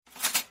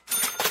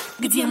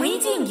Где мои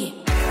деньги?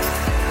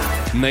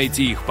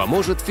 Найти их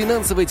поможет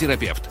финансовый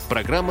терапевт.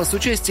 Программа с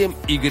участием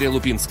Игоря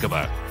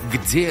Лупинского.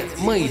 «Где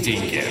мои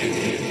деньги?»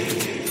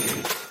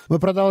 Мы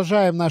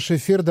продолжаем наш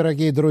эфир,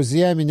 дорогие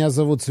друзья. Меня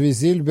зовут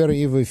Свизильбер,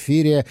 и в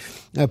эфире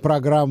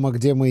программа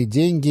 «Где мои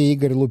деньги?».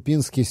 Игорь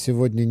Лупинский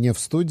сегодня не в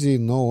студии,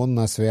 но он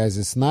на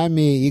связи с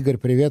нами. Игорь,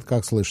 привет,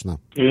 как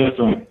слышно? Привет,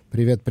 Том.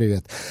 Привет.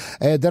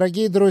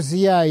 Дорогие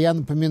друзья, я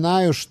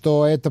напоминаю,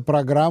 что эта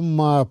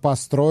программа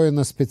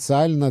построена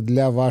специально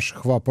для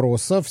ваших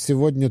вопросов.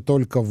 Сегодня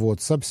только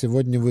WhatsApp.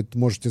 Сегодня вы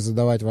можете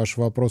задавать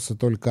ваши вопросы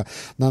только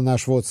на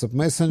наш WhatsApp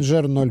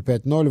Messenger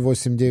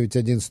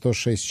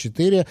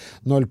 050-891-1064,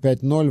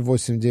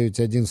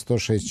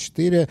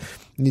 050-891-1064.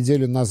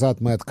 Неделю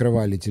назад мы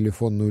открывали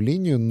телефонную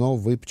линию, но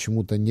вы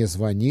почему-то не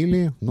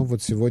звонили. Ну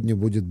вот сегодня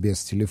будет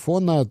без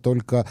телефона,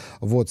 только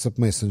WhatsApp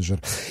Messenger.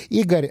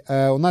 Игорь,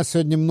 у нас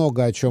сегодня много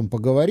о чем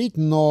поговорить,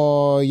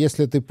 но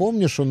если ты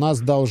помнишь, у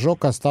нас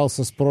должок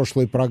остался с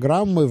прошлой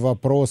программы.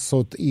 Вопрос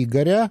от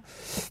Игоря,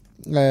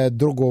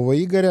 другого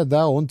Игоря,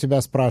 да, он тебя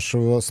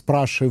спрашивал,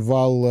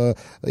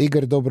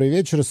 Игорь, добрый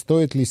вечер,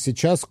 стоит ли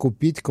сейчас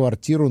купить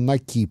квартиру на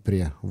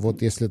Кипре?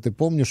 Вот если ты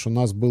помнишь, у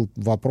нас был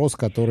вопрос,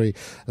 который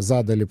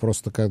задали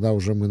просто, когда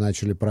уже мы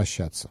начали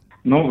прощаться.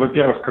 Ну,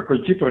 во-первых,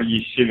 какой Кипр?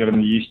 Есть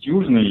северный, есть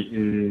южный.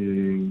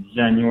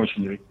 Я не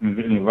очень,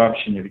 вернее,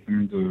 вообще не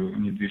рекомендую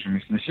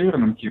недвижимость на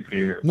северном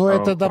Кипре. Ну,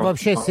 это да,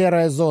 вообще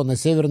серая зона.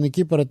 Северный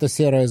Кипр — это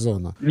серая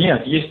зона.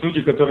 Нет, есть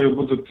люди, которые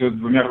будут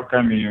двумя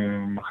руками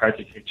махать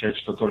и кричать,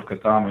 что только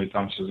там, и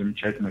там все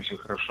замечательно, все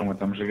хорошо, мы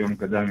там живем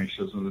годами,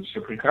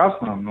 все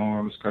прекрасно,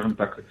 но, скажем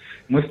так,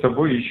 мы с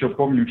тобой еще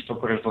помним, что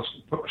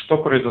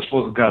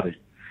произошло с Гадой.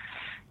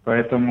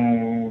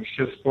 Поэтому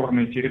все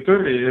спорные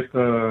территории —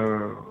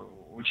 это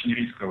очень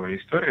рисковая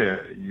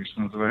история, и,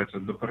 что называется,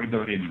 до поры до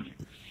времени.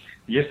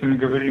 Если мы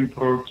говорим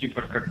про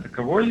Кипр как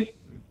таковой,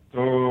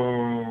 то,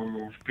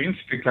 в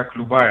принципе, как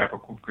любая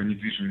покупка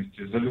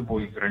недвижимости за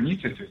любой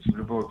границей, то есть в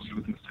любой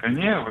абсолютно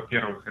стране,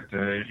 во-первых,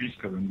 это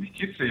рисковые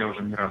инвестиции, я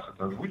уже не раз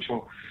это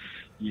озвучил.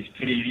 Есть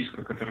 3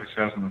 риска, которые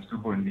связаны с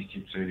любой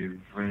инвестицией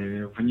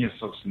вне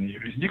собственной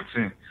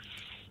юрисдикции.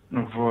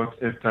 Вот,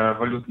 это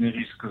валютный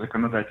риск,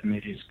 законодательный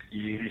риск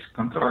и риск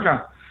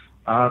контроля.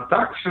 А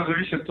так все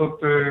зависит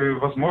от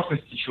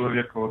возможностей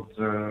человека, от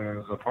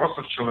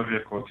запросов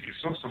человека, от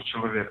ресурсов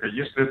человека.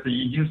 Если это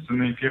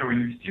единственная первая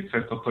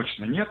инвестиция, то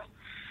точно нет.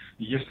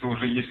 Если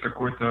уже есть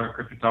какой-то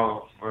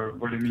капитал в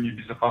более-менее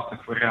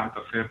безопасных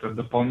вариантах, и это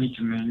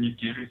дополнительный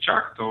некий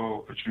рычаг, то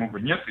почему бы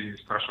нет? И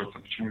спрашивается,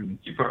 почему именно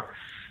Кипр.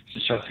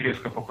 Сейчас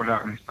резко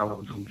популярной стала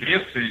вдруг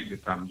Греция, или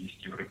там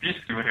есть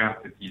европейские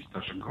варианты, есть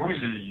даже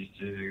Грузия, есть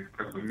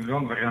как бы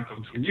миллион вариантов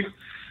других.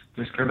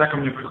 То есть, когда ко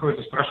мне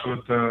приходят и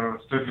спрашивают,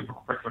 стоит ли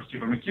покупать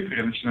квартиру на Кипре,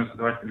 я начинаю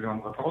задавать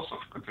миллион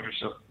вопросов, которые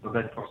сейчас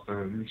задать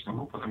просто не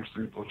смогу, потому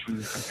что не получу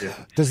никаких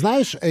ответов. Ты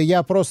знаешь,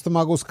 я просто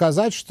могу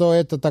сказать, что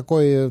это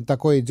такой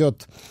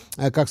идет,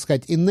 как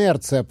сказать,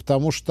 инерция,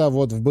 потому что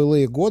вот в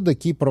былые годы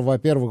Кипр,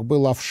 во-первых,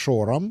 был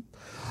офшором,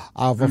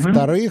 а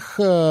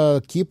во-вторых,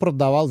 Кипр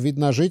давал вид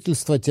на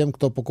жительство тем,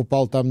 кто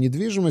покупал там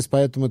недвижимость,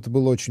 поэтому это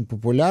было очень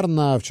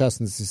популярно, в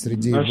частности,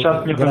 среди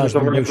граждан.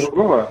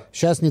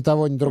 Сейчас ни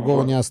того, ни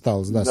другого не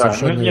осталось, да,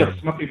 совершенно нет, верно.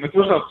 Смотри, мы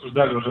тоже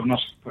обсуждали уже в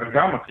наших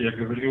программах, я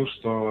говорил,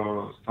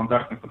 что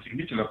стандартный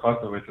потребитель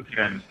опаздывает от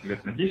реальности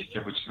лет на 10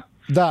 обычно.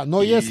 Да,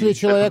 но если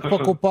человек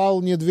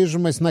покупал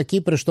недвижимость на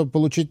Кипре, чтобы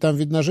получить там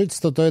вид на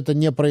жительство, то это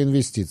не про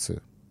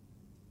инвестиции.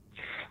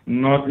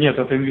 Но нет,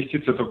 эта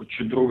инвестиция только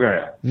чуть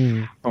другая.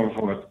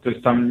 Вот. То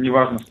есть там не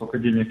важно, сколько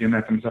денег я на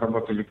этом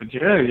заработаю или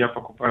потеряю, я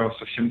покупаю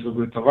совсем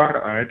другой товар,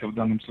 а это в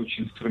данном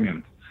случае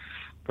инструмент.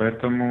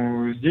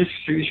 Поэтому здесь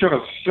еще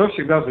раз, все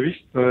всегда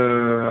зависит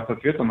от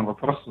ответа на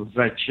вопрос,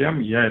 зачем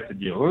я это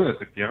делаю,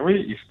 это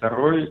первый. И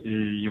второй,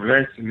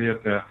 является ли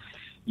это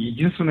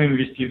единственной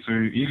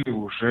инвестицией или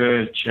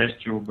уже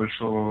частью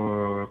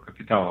большого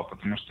капитала.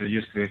 Потому что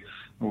если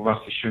у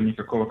вас еще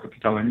никакого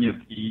капитала нет,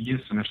 и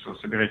единственное, что вы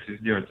собираетесь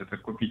сделать, это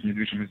купить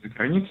недвижимость за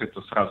границей,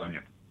 то сразу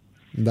нет.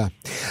 Да.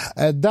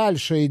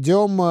 Дальше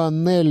идем.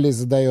 Нелли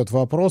задает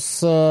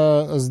вопрос.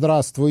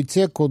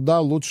 Здравствуйте.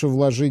 Куда лучше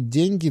вложить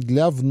деньги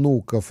для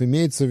внуков?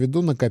 Имеется в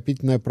виду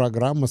накопительная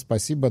программа.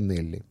 Спасибо,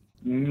 Нелли.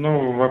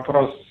 Ну,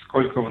 вопрос,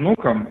 сколько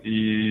внукам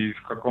и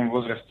в каком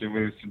возрасте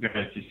вы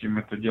собираетесь им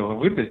это дело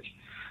выдать.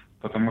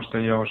 Потому что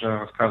я уже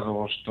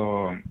рассказывал,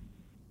 что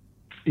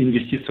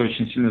инвестиция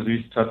очень сильно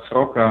зависит от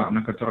срока,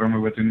 на который мы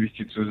в эту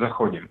инвестицию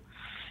заходим.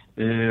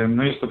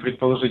 Но если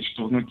предположить,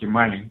 что внуки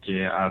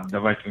маленькие, а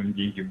отдавать им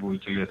деньги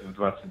будете лет в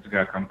 20 с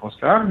гаком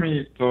после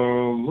армии,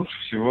 то лучше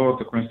всего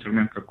такой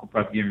инструмент, как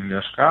Купат Гемель или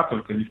АШК,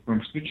 только ни в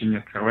коем случае не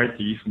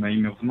открывайте их на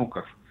имя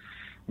внуков.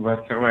 Вы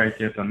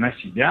открываете это на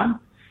себя,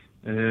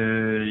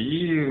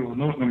 И в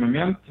нужный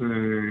момент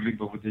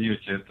либо вы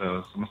даете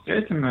это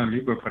самостоятельно,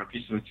 либо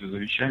прописываете в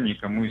завещании,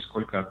 кому и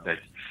сколько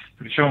отдать.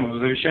 Причем в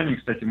завещании,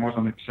 кстати,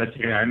 можно написать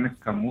реально,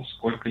 кому,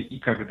 сколько и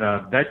когда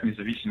отдать,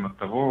 независимо от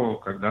того,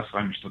 когда с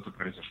вами что-то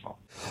произошло.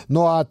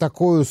 Ну, а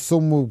такую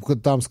сумму,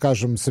 там,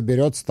 скажем,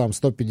 соберется там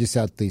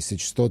 150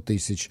 тысяч, 100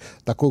 тысяч.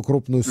 Такую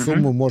крупную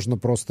сумму можно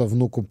просто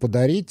внуку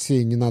подарить,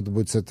 и не надо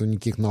будет с этого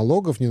никаких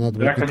налогов, не надо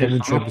будет никому ничего...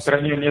 Да, конечно, в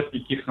стране нет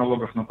никаких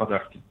налогов на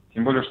подарки.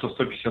 Тем более, что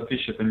 150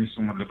 тысяч – это не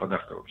сумма для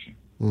подарка вообще.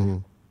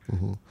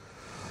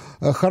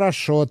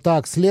 Хорошо.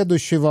 Так,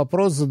 следующий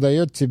вопрос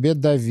задает тебе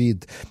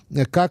Давид.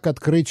 Как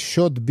открыть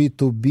счет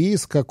B2B?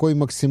 С какой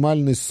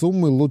максимальной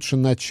суммы лучше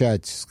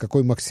начать? С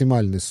какой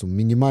максимальной суммы?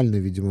 Минимальной,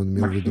 видимо, он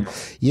имел в виду.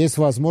 Есть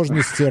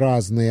возможности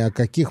разные. О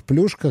каких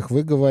плюшках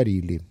вы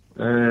говорили?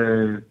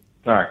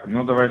 Так,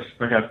 ну давайте в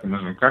порядке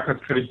нажмем. Как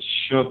открыть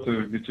счет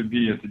в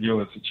B2B? Это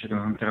делается через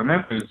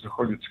интернет, то есть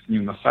заходится к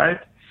ним на сайт.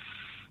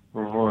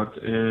 Вот,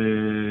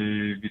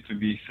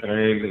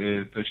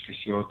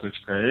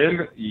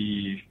 b2bisrael.co.il,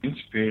 и, в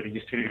принципе,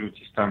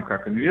 регистрируйтесь там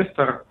как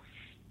инвестор.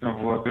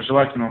 Вот, и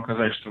желательно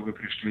указать, что вы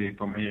пришли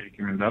по моей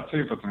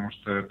рекомендации, потому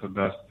что это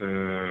даст,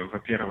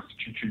 во-первых,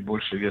 чуть-чуть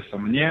больше веса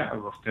мне, а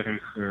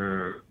во-вторых,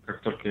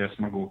 как только я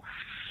смогу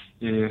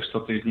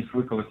что-то из них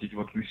выколотить,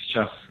 вот мы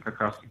сейчас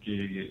как раз-таки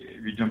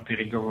ведем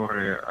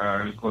переговоры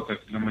о льготах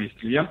для моих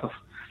клиентов.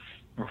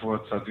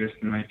 Вот,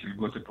 соответственно, эти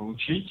льготы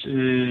получить.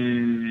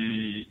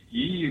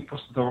 И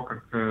после того,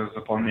 как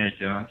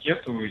заполняете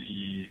анкету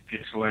и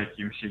пересылаете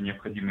им все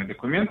необходимые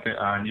документы,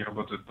 а они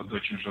работают под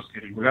очень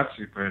жесткой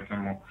регуляцией,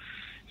 поэтому,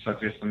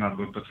 соответственно, надо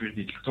будет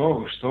подтвердить, кто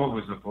вы, что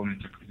вы,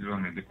 заполнить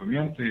определенные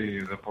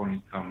документы,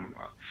 заполнить там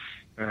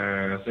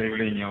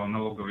заявление о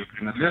налоговой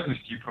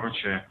принадлежности и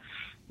прочее.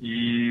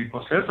 И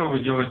после этого вы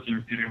делаете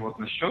им перевод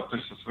на счет, то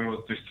есть со своего,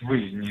 то есть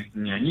вы,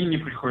 не они не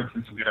приходят,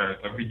 не собирают,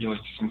 а вы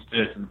делаете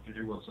самостоятельно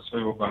перевод со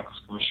своего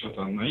банковского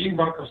счета на их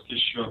банковский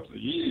счет,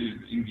 и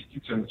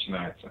инвестиция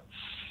начинается.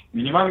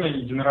 Минимальная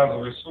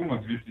единоразовая сумма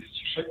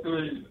 2000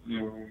 шекелей,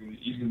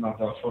 или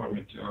надо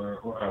оформить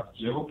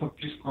ОРАТ-Еву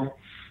подписку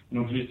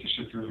на 200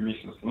 шекелей в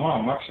месяц, ну а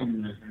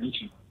максимум не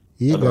ограничен.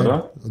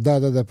 Игорь,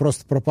 да,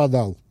 просто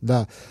пропадал.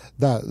 Да,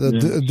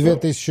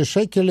 2000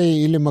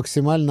 шекелей или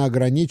максимально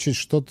ограничить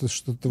что-то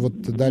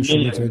вот дальше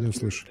мы тебя не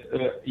услышим.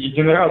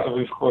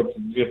 Единоразовый вход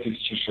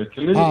 2000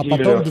 шекелей. А,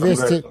 потом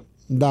 200,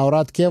 да,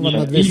 Урат-Кева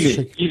на 200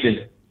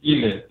 шекелей.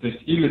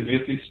 Или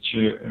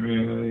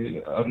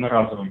 2000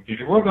 одноразовым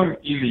переводом,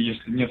 или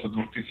если нету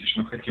 2000,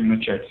 но хотим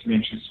начать с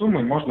меньшей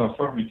суммы, можно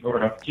оформить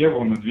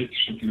Урат-Кеву на 200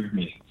 шекелей в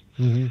месяц.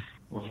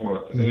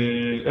 Вот.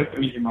 Это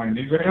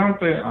минимальные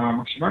варианты, а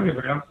максимальный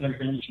вариант не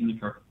ограничен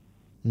никак.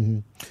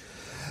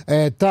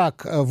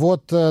 Так,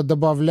 вот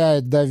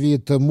добавляет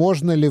Давид,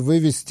 можно ли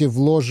вывести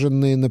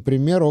вложенные,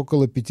 например,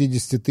 около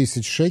 50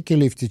 тысяч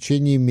шекелей в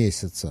течение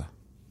месяца?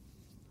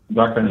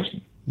 Да, конечно.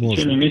 В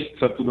течение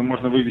месяца оттуда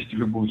можно вывести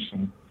любую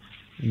сумму.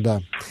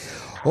 Да.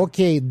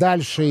 Окей,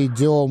 дальше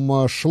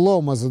идем.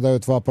 Шлома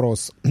задает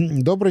вопрос.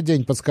 Добрый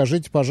день,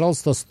 подскажите,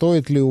 пожалуйста,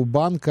 стоит ли у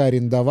банка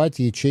арендовать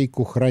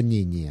ячейку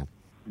хранения?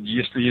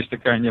 Если есть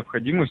такая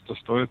необходимость, то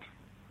стоит.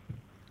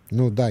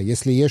 Ну да,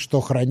 если есть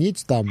что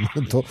хранить там,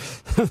 то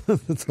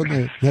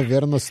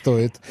наверное,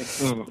 стоит.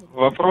 Это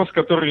вопрос,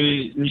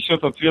 который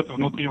несет ответ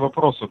внутри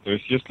вопроса. То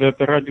есть, если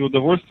это ради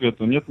удовольствия,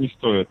 то нет, не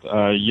стоит.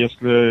 А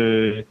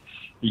если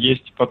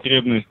есть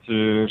потребность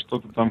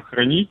что-то там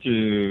хранить,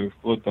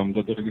 вплоть там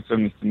до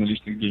драгоценности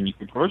наличных денег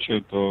и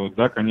прочее, то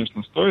да,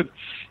 конечно, стоит.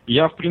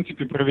 Я, в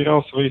принципе,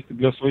 проверял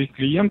для своих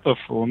клиентов.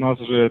 У нас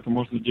же это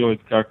можно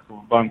делать как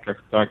в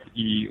банках, так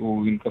и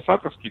у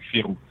инкассаторских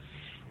фирм.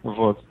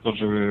 Вот,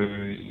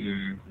 тоже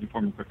не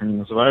помню, как они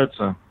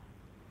называются.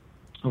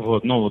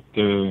 Вот, но вот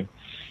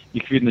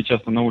их видно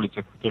часто на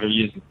улицах,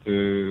 которые ездят,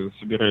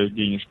 собирают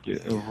денежки.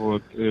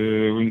 Вот,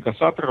 у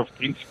инкассаторов, в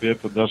принципе,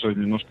 это даже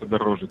немножко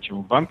дороже,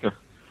 чем в банках.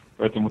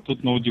 Поэтому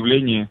тут, на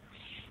удивление,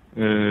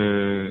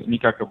 не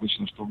как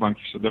обычно, что в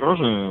банке все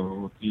дороже,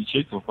 вот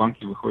ячейка в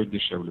банке выходит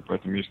дешевле.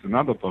 Поэтому, если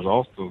надо,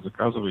 пожалуйста,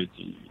 заказывайте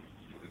и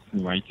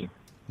снимайте.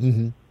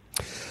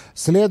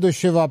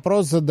 Следующий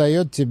вопрос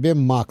задает тебе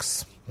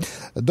Макс.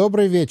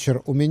 Добрый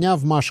вечер. У меня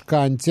в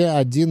Машканте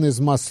один из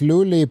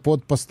маслюлей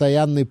под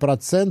постоянный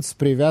процент с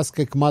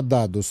привязкой к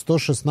Мададу.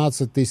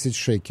 116 тысяч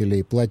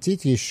шекелей.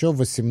 Платить еще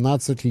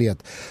 18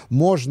 лет.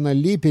 Можно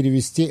ли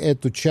перевести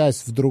эту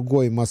часть в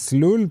другой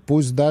маслюль,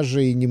 пусть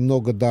даже и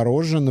немного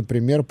дороже,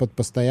 например, под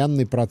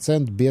постоянный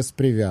процент без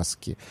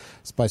привязки?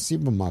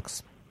 Спасибо,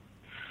 Макс.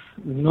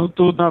 Ну,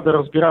 тут надо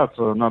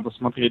разбираться, надо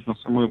смотреть на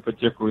саму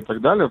ипотеку и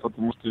так далее,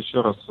 потому что,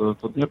 еще раз,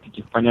 тут нет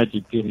таких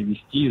понятий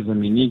перевести,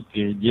 заменить,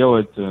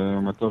 переделать.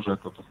 Мы тоже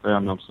это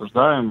постоянно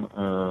обсуждаем.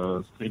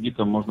 С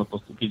кредитом можно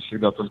поступить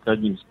всегда только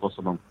одним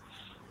способом.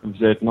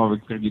 Взять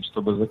новый кредит,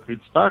 чтобы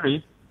закрыть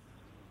старый.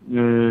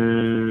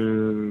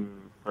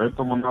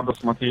 Поэтому надо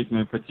смотреть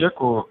на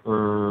ипотеку.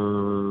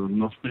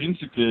 Но, в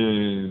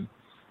принципе,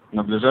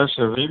 на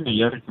ближайшее время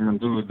я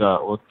рекомендую, да,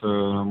 от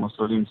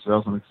маслюлей,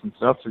 связанных с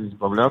инфляцией,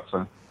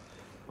 избавляться.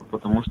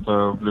 потому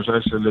что в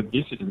ближайшие лет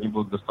 10 они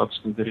будут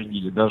достаточно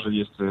зарядили. Даже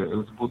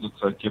если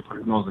сбудутся те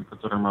прогнозы,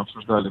 которые мы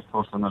обсуждали в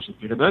прошлой нашей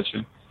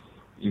передаче,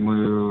 и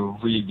мы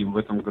выедем в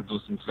этом году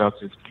с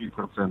инфляцией в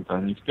 3%,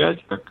 а не в 5%,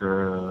 как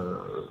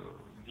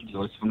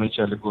виделось в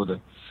начале года,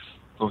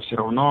 то все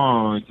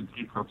равно эти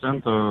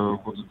 3%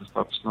 будут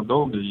достаточно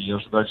долго, и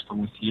ожидать, что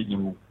мы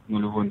съедем к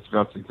нулевой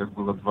инфляции, как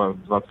было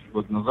 2-3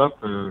 года назад,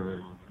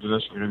 в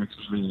ближайшее время, к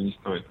сожалению, не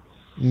стоит.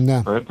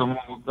 Да. Поэтому,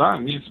 да,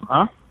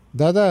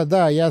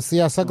 Да, я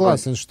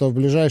согласен, что в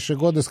ближайшие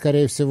годы,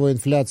 скорее всего,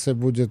 инфляция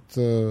будет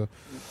не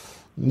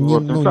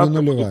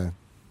нулевая.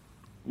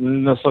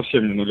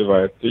 Совсем не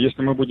нулевая.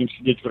 Если мы будем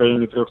сидеть в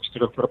районе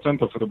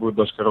 3-4%, это будет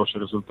даже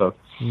хороший результат.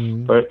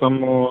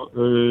 Поэтому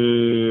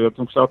от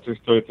инфляции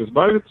стоит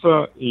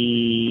избавиться,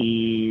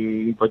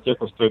 и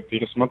ипотеку стоит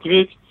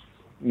пересмотреть.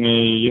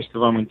 Если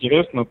вам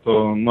интересно,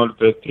 то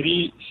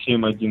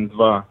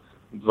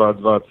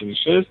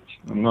 053-712-2236,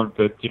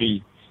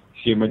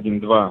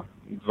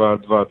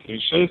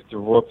 053-712-2236,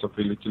 WhatsApp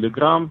или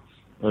Telegram.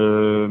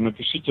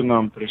 Напишите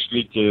нам,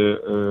 пришлите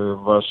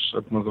ваш,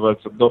 это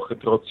называется,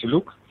 дохет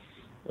родселюк.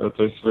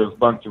 То есть вы в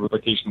банке в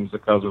ипотечном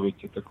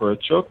заказываете такой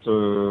отчет.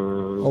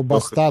 Об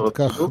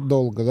остатках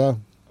долга, да?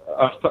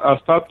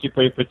 Остатки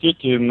по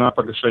ипотеке на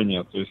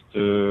погашение. То есть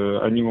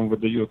они вам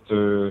выдают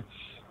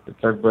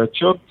как бы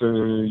отчет,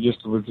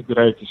 если вы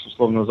забираетесь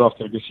условно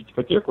завтра гасить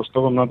ипотеку,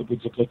 что вам надо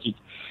будет заплатить,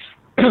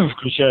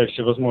 включая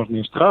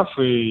всевозможные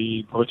штрафы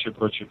и прочее.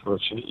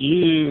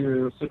 И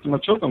с этим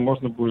отчетом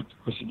можно будет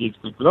посидеть с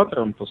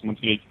калькулятором,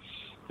 посмотреть,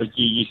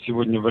 какие есть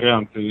сегодня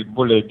варианты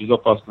более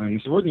безопасные на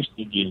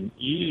сегодняшний день,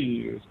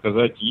 и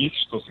сказать, есть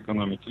что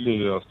сэкономить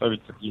или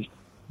оставить как есть.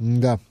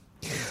 Да.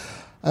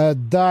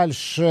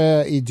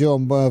 Дальше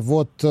идем.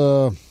 Вот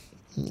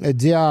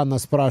Диана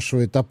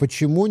спрашивает, а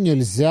почему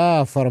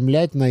нельзя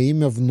оформлять на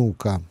имя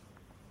внука?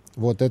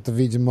 Вот это,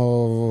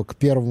 видимо, к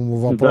первому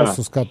вопросу,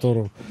 да. с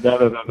которым...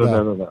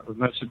 Да.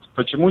 Значит,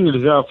 почему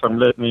нельзя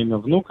оформлять на имя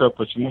внука,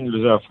 почему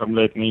нельзя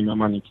оформлять на имя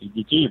маленьких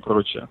детей и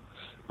прочее?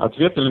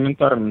 Ответ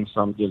элементарный на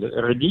самом деле.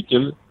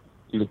 Родитель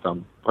или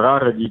там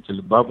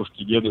прародитель,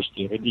 бабушки,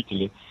 дедушки,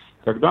 родители,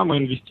 когда мы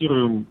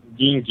инвестируем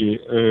деньги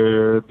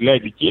для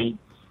детей,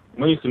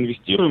 мы их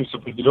инвестируем с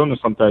определенной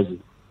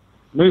фантазией.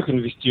 Мы их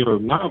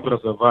инвестируем на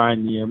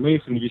образование, мы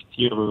их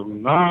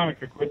инвестируем на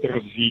какое-то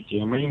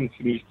развитие, мы их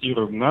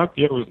инвестируем на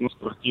первый взнос в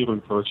квартиру и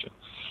прочее.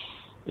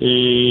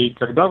 И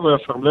когда вы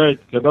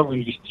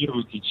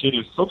инвестируете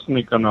через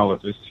собственные каналы,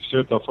 то есть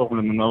все это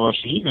оформлено на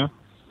ваше имя,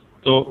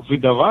 то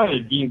выдавая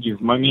деньги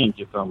в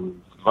моменте, там,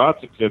 в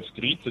 20 лет, в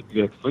 30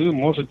 лет, вы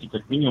можете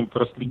как минимум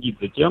проследить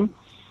за тем,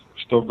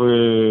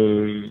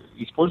 чтобы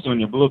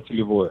использование было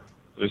целевое.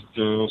 То есть,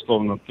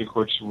 условно, ты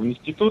хочешь в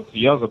институт,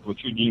 я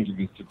заплачу деньги в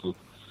институт.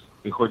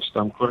 Ты хочешь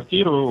там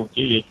квартиру,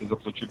 окей, я тебе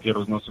заплачу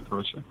первый взнос и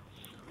прочее.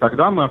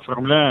 Когда мы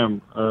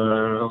оформляем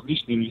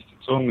различные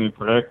инвестиционные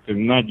проекты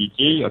на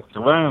детей,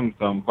 открываем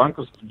там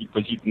банковский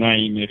депозит на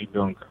имя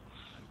ребенка,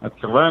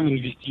 открываем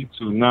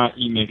инвестицию на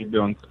имя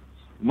ребенка,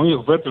 мы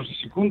в эту же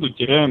секунду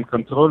теряем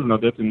контроль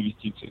над этой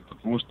инвестицией,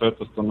 потому что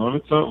это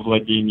становится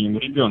владением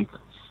ребенка.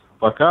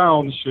 Пока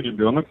он еще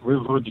ребенок, вы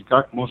вроде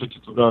как можете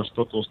туда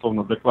что-то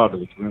условно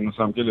докладывать. Вы на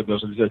самом деле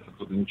даже взять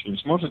оттуда ничего не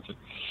сможете.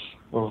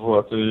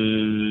 Вот.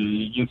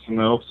 И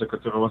единственная опция,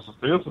 которая у вас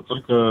остается,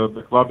 только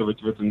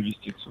докладывать в эту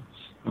инвестицию.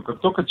 Но как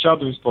только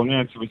чаду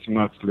исполняется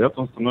 18 лет,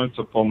 он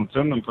становится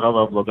полноценным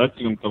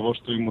правообладателем того,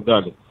 что ему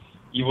дали.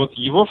 И вот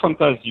его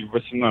фантазии в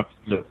 18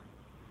 лет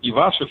и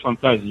ваши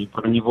фантазии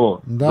про него.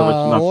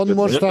 Да, он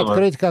может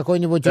открыть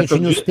какой-нибудь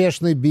очень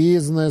успешный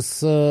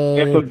бизнес.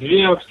 Это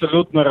две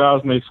абсолютно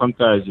разные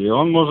фантазии.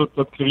 Он может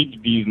открыть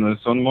бизнес,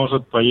 он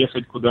может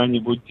поехать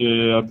куда-нибудь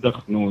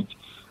отдохнуть,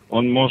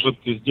 он может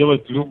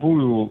сделать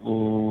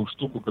любую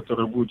штуку,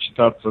 которая будет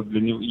считаться для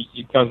него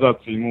и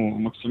казаться ему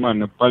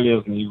максимально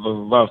полезной и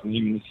важной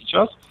именно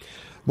сейчас.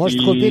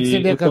 Может купить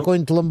себе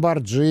какой-нибудь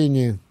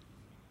Ламборджини.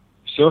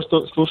 Все,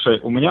 что... Слушай,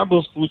 у меня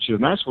был случай,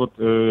 знаешь, вот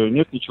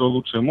нет ничего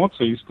лучше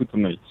эмоции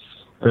испытанной.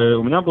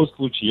 У меня был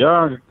случай,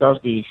 я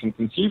каждый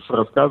интенсив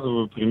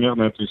рассказываю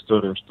примерно эту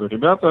историю, что,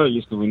 ребята,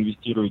 если вы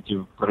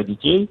инвестируете про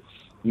детей,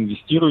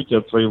 инвестируйте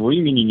от своего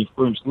имени, ни в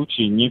коем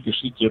случае не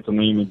пишите это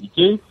на имя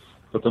детей,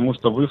 потому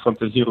что вы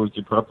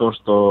фантазируете про то,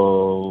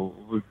 что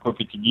вы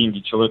копите деньги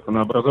человеку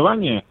на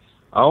образование,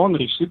 а он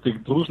решит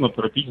их дружно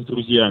пропить с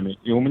друзьями.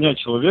 И у меня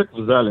человек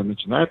в зале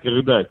начинает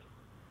рыдать.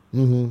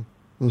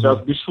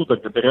 Сейчас без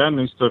шуток, это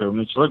реальная история. У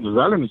меня человек в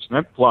зале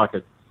начинает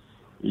плакать.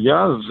 И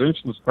я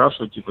женщину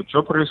спрашиваю, типа,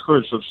 что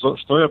происходит,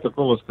 что я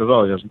такого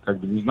сказал? Я же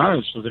как бы не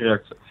знаю, что за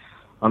реакция.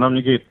 Она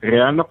мне говорит,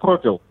 реально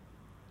пропил.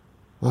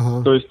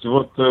 То есть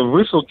вот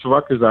вышел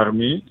чувак из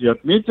армии и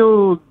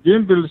отметил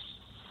дембель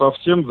со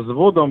всем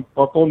взводом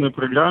по полной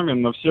программе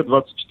на все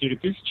 24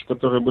 тысячи,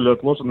 которые были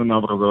отложены на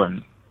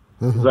образование.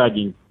 За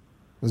день.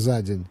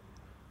 За день.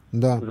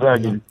 Да. За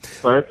день.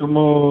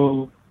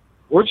 Поэтому...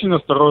 очень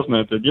осторожно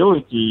это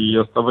делайте и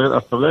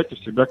оставляйте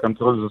всегда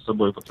контроль за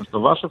собой, потому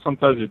что ваши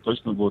фантазии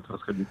точно будут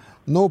расходиться.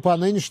 Ну, по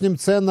нынешним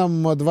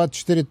ценам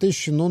 24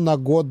 тысячи, ну, на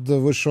год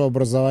высшего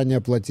образования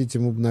платить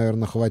ему бы,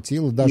 наверное,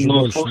 хватило, даже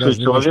больше, слушай,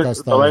 даже немножко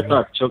осталось.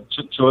 Давай так,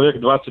 человек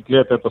 20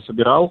 лет это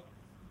собирал,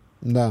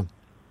 да.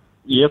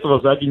 И этого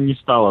за день не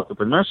стало. Ты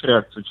понимаешь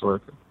реакцию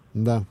человека?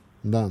 Да.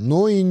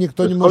 Ну и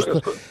никто не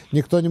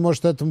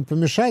может этому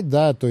помешать,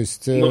 да, то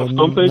есть в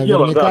том-то и наверняка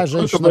дело, да.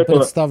 женщина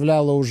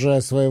представляла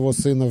уже своего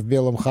сына в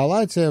белом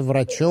халате,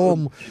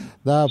 врачом,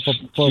 да,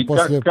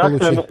 после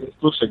получения...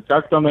 Слушай,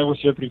 как-то она его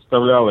себе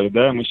представляла, и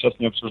да, мы сейчас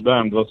не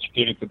обсуждаем,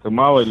 24 это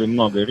мало или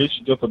много, речь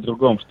идет о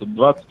другом, что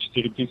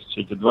 24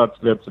 тысячи эти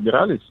 20 лет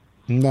собирались,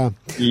 да.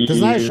 И ты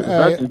знаешь,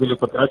 были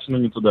потрачены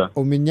не туда.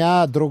 У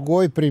меня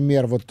другой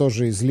пример, вот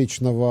тоже из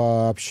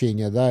личного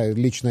общения, да,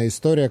 личная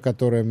история,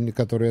 которую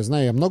я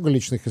знаю, я много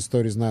личных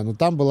историй знаю, но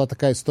там была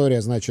такая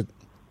история, значит,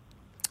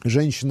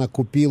 женщина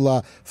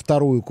купила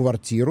вторую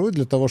квартиру, и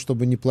для того,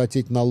 чтобы не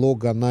платить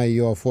налог, она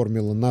ее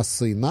оформила на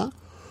сына.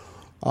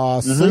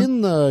 А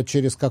сын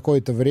через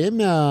какое-то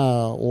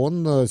время,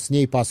 он с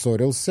ней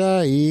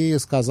поссорился и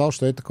сказал,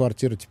 что эта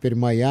квартира теперь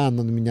моя,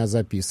 она на меня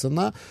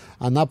записана.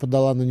 Она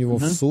подала на него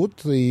в суд,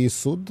 и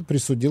суд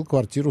присудил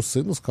квартиру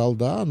сыну, сказал,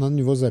 да, она на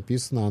него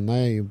записана,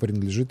 она и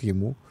принадлежит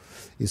ему.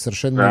 И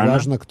совершенно не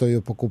важно, кто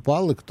ее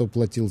покупал и кто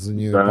платил за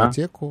нее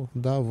ипотеку.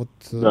 Да, вот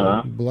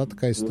была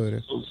такая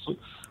история.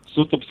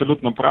 Суд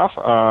абсолютно прав,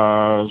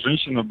 а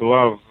женщина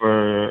была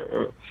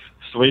в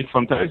своих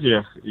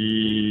фантазиях,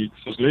 и,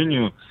 к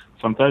сожалению,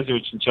 фантазии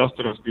очень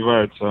часто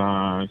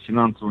разбиваются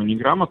финансовой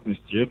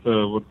неграмотности.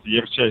 Это вот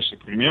ярчайший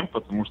пример,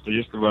 потому что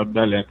если вы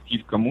отдали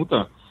актив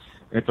кому-то,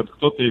 этот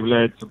кто-то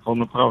является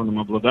полноправным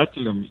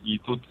обладателем, и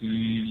тут,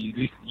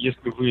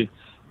 если вы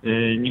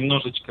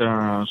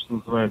немножечко, что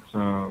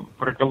называется,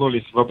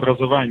 прокололись в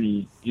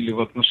образовании или в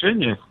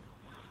отношениях,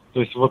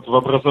 то есть вот в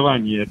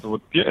образовании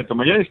это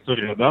моя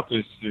история, да, то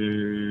есть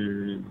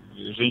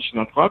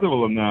женщина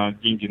откладывала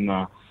деньги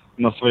на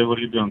своего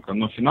ребенка,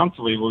 но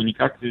финансово его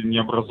никак не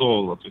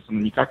образовывала, то есть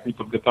она никак не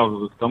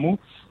подготавливала к тому,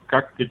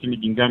 как этими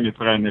деньгами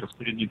правильно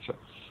распорядиться.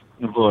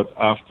 Вот.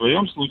 А в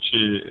твоем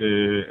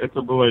случае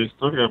это была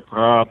история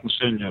про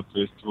отношения, то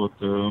есть вот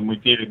мы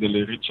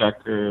передали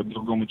рычаг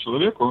другому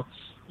человеку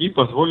и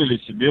позволили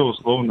себе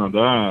условно,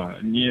 да,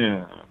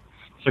 не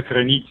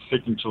сохранить с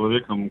этим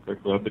человеком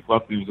как бы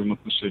адекватные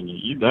взаимоотношения.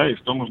 И да, и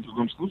в том и в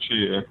другом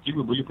случае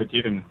активы были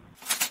потеряны.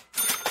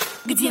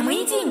 Где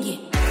мои деньги?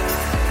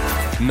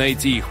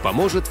 Найти их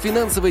поможет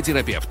финансовый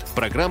терапевт.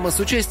 Программа с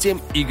участием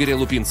Игоря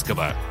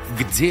Лупинского.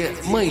 Где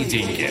мои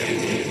деньги?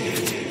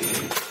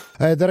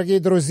 Дорогие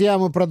друзья,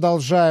 мы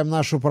продолжаем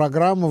нашу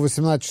программу.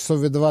 18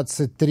 часов и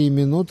 23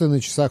 минуты на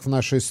часах в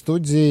нашей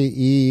студии.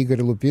 И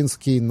Игорь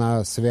Лупинский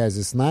на связи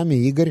с нами.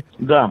 Игорь?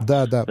 Да.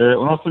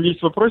 У нас тут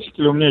есть вопросик,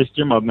 или у меня есть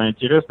тема одна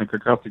интересная,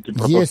 как раз-таки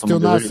про есть то, что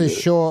мы говорили. Есть у нас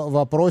еще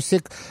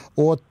вопросик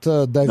от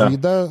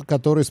Давида,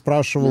 который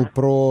спрашивал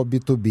про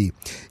B2B.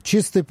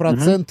 Чистый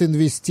процент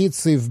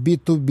инвестиций в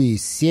B2B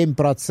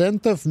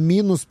 7%,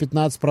 минус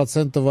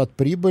 15% от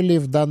прибыли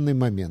в данный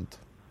момент.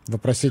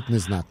 Вопросительный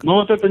знак. Ну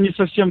вот это не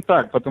совсем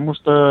так, потому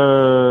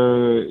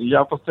что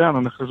я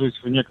постоянно нахожусь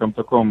в неком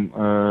таком,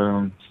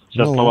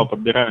 сейчас слова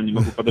подбираю, не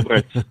могу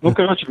подобрать. Ну,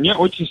 короче, мне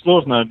очень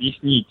сложно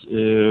объяснить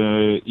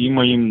и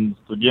моим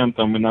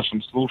студентам, и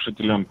нашим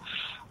слушателям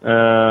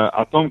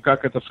о том,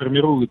 как это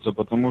формируется,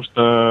 потому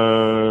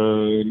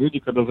что люди,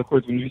 когда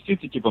заходят в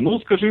инвестиции, типа, ну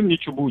скажи мне,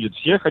 что будет,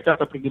 все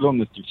хотят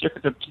определенности, все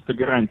хотят каких-то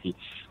гарантий,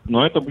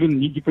 но это,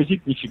 не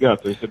депозит нифига,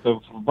 то есть это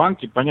в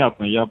банке,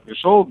 понятно, я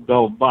пришел,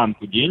 дал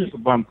банку денег,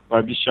 банк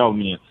пообещал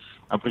мне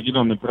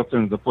определенный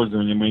процент за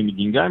пользование моими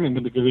деньгами,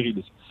 мы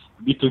договорились.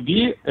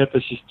 B2B –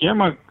 это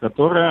система,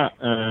 которая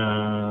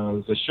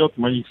за счет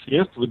моих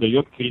средств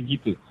выдает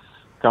кредиты.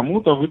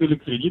 Кому-то выдали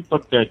кредит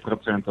под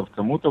 5%,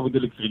 кому-то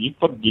выдали кредит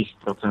под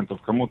 10%,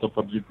 кому-то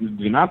под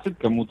 12%,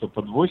 кому-то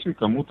под 8%,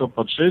 кому-то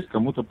под 6%,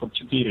 кому-то под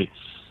 4%.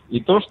 И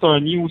то, что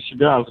они у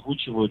себя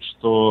озвучивают,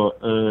 что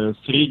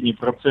средний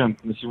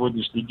процент на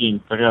сегодняшний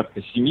день порядка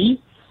 7%,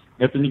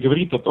 это не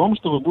говорит о том,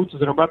 что вы будете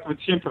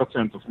зарабатывать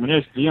 7%. У меня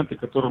есть клиенты,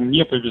 которым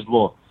не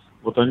повезло.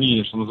 Вот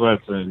они, что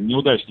называется,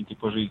 неудачники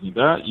по жизни,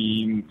 да,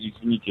 и,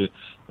 извините,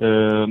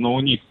 но у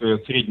них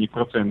средний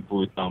процент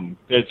будет там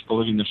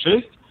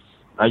 5,5-6%.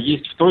 А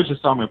есть в той же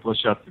самой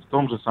площадке, в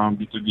том же самом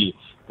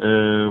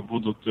B2B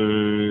будут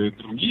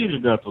другие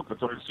ребята, у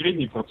которых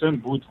средний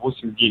процент будет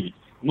 8-9.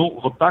 Ну,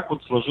 вот так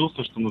вот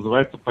сложился, что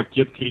называется,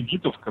 пакет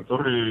кредитов,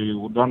 который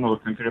у данного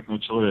конкретного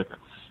человека.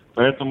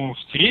 Поэтому в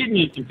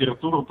средней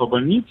температура по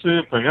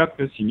больнице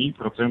порядка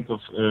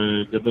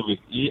 7% годовых.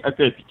 И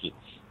опять-таки,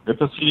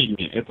 это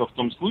среднее. Это в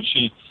том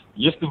случае,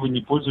 если вы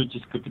не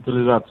пользуетесь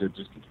капитализацией.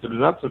 То есть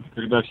капитализация – это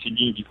когда все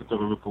деньги,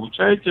 которые вы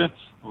получаете,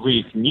 вы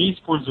их не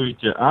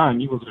используете, а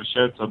они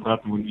возвращаются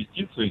обратно в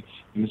инвестиции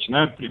и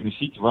начинают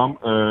приносить вам,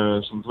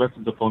 что называется,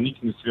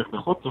 дополнительный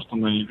сверхдоход, то, что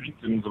на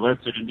иврите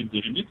называется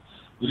ребит-деребит,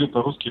 или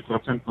по-русски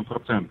процент на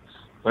процент.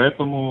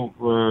 Поэтому,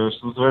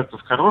 что называется,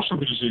 в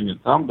хорошем режиме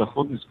там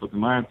доходность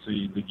поднимается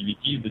и до 9,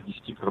 и до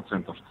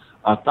 10%.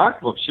 А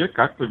так вообще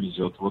как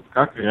повезет, вот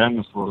как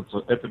реально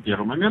сложится. Это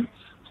первый момент.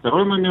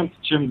 Второй момент,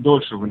 чем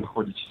дольше вы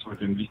находитесь в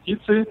этой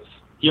инвестиции,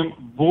 тем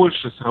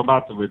больше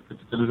срабатывает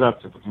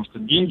капитализация, потому что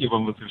деньги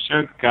вам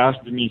возвращают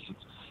каждый месяц.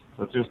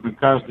 Соответственно,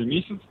 каждый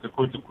месяц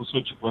какой-то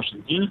кусочек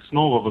ваших денег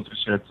снова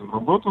возвращается в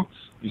работу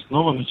и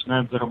снова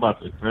начинает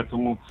зарабатывать.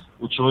 Поэтому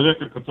у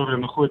человека, который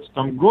находится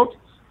там год,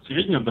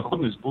 средняя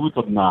доходность будет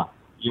одна.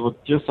 И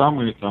вот те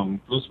самые там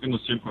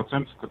плюс-минус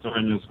 7%,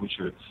 которые они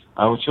озвучивают.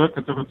 А у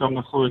человека, который там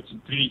находится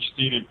 3,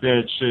 4,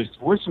 5,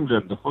 6, 8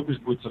 лет,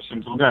 доходность будет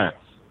совсем другая.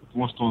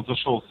 Потому что он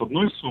зашел с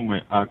одной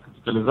суммой, а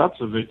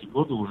капитализация за эти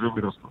годы уже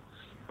выросла.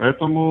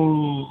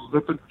 Поэтому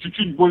это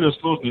чуть-чуть более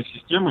сложная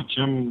система,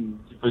 чем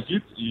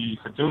депозит, и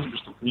хотелось бы,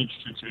 чтобы к ней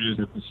чуть-чуть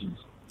серьезнее относились.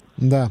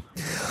 Да,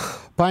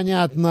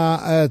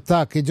 понятно.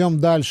 Так, идем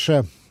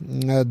дальше.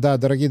 Да,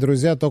 дорогие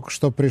друзья, только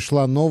что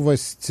пришла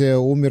новость.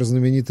 Умер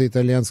знаменитый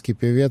итальянский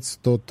певец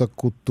Тото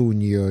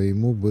Кутуньо.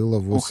 Ему было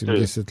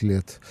 80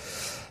 лет.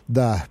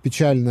 Да,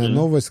 печальная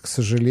новость. К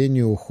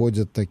сожалению,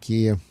 уходят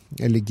такие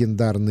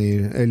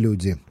легендарные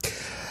люди.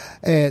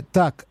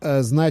 Так,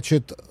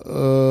 значит,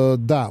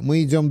 да,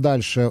 мы идем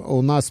дальше.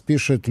 У нас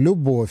пишет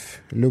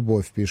Любовь.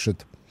 Любовь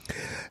пишет.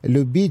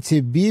 Любите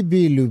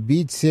Биби,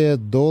 любите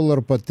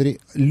доллар по 3...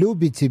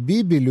 Любите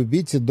Биби,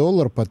 любите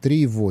доллар по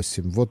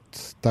 3,8. Вот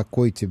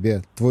такой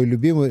тебе твои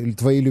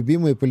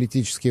любимые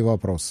политические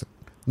вопросы.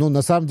 Ну,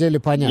 на самом деле,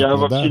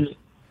 понятно, да?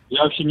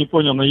 Я вообще не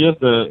понял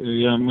наезда.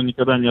 Мы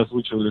никогда не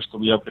озвучивали,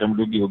 чтобы я прям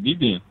любил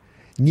Биби.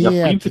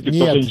 Нет,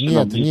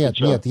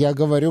 я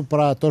говорю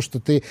про то, что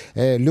ты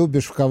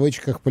любишь в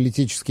кавычках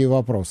политические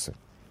вопросы.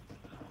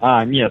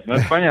 Нет,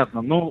 это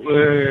понятно. Ну,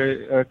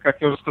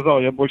 как я уже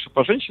сказал, я больше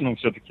по женщинам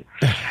все-таки.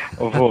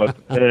 Вот.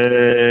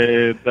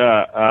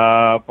 Да,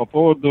 а по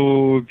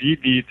поводу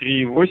Биби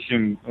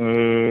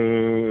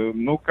 3.8,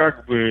 ну,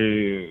 как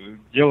бы,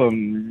 дело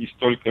не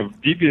столько в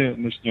Биби,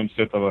 начнем с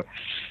этого.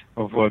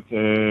 Вот,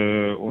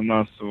 у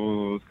нас,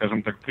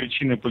 скажем так,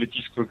 причиной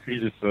политического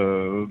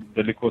кризиса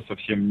далеко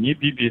совсем не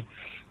Биби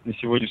на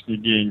сегодняшний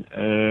день,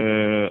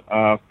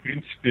 а в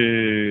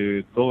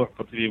принципе доллар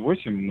по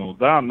 3,8, ну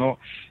да, но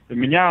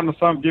меня на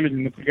самом деле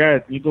не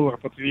напрягает ни доллар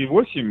по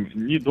 3,8,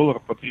 ни доллар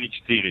по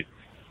 3,4.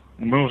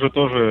 Мы уже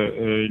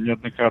тоже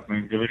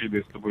неоднократно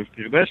говорили с тобой в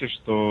передаче,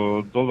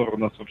 что доллар у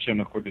нас вообще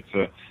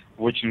находится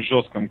в очень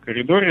жестком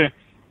коридоре,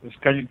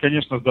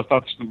 конечно, с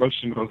достаточно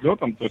большим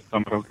разлетом, то есть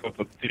там разлет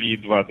от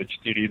 3,2 до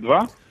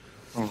 4,2,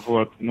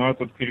 вот, но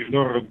этот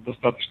коридор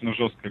достаточно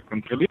жестко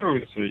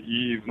контролируется,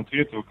 и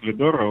внутри этого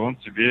коридора он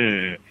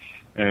себе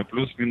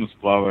плюс-минус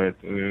плавает.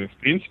 В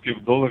принципе,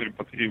 в долларе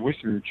по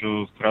 3,8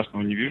 ничего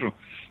страшного не вижу.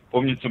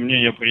 Помнится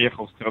мне, я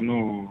приехал в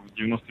страну в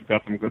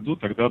 95-м году,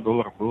 тогда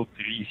доллар был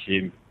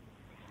 3,7.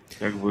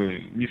 Как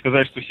бы не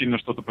сказать, что сильно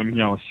что-то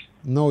поменялось.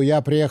 Ну,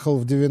 я приехал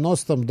в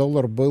 90-м,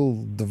 доллар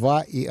был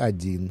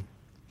 2,1.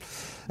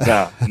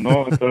 Да,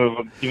 но это,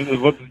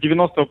 вот с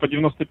 90 по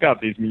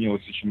 95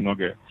 изменилось очень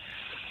многое.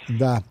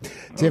 Да,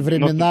 те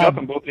времена...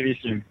 был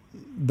 3,7.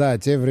 Да,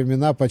 те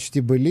времена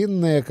почти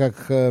былинные,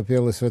 как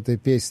пелось в этой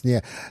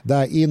песне.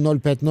 Да, и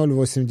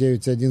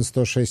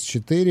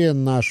 050-891-1064,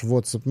 наш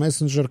WhatsApp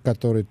мессенджер,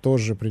 который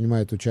тоже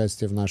принимает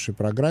участие в нашей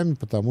программе,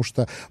 потому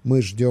что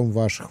мы ждем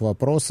ваших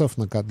вопросов,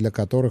 для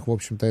которых, в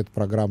общем-то, эта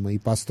программа и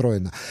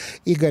построена.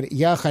 Игорь,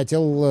 я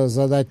хотел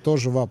задать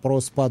тоже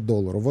вопрос по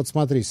доллару. Вот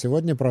смотри,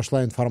 сегодня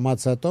прошла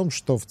информация о том,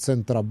 что в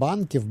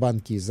Центробанке, в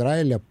Банке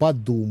Израиля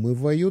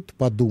подумывают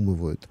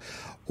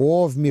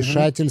о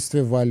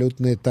вмешательстве в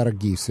валютные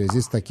торги в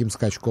связи с таким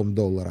скачком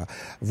доллара.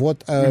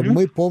 Вот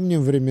мы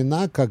помним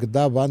времена,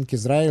 когда Банк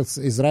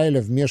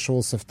Израиля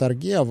вмешивался в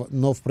торги,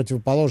 но в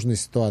противоположной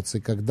ситуации,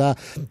 когда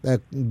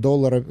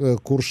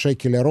курс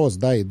шекеля рос,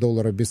 да, и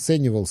доллар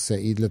обесценивался,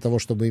 и для того,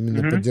 чтобы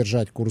именно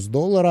поддержать курс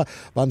доллара,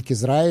 Банк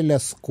Израиля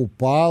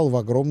скупал в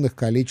огромных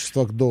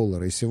количествах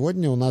доллара. И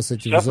сегодня у нас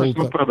эти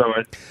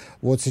продавать.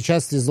 Вот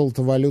сейчас эти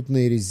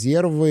золотовалютные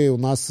резервы у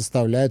нас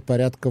составляют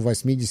порядка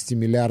 80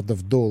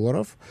 миллиардов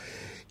долларов.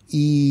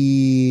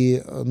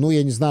 И, ну,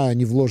 я не знаю,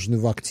 они вложены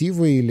в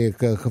активы или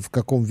в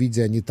каком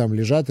виде они там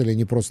лежат, или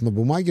они просто на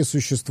бумаге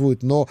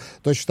существуют, но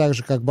точно так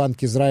же, как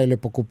Банк Израиля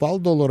покупал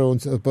доллары, он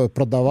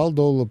покупал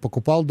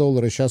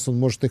доллары, сейчас он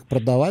может их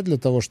продавать для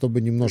того, чтобы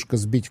немножко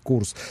сбить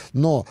курс,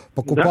 но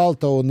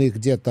покупал-то он их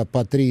где-то по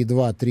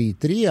 3,2,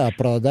 3,3, а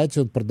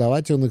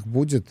продавать он их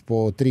будет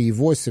по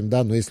 3,8,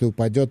 да, но если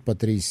упадет по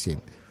 3,7.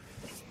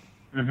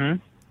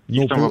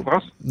 В чем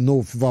вопрос?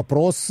 Ну,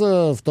 вопрос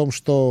в том,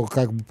 что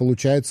как бы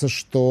получается,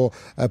 что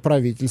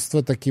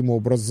правительство таким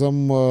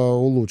образом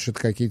улучшит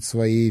какие-то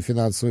свои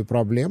финансовые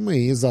проблемы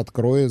и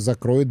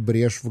закроет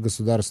брешь в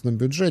государственном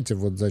бюджете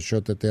вот за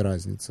счет этой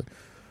разницы.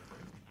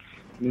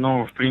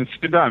 Ну, в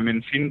принципе, да,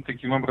 Минфин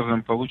таким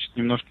образом получит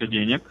немножко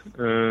денег.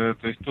 То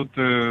есть тут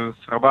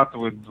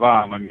срабатывают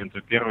два момента.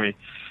 Первый,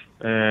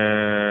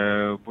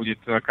 будет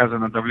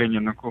оказано давление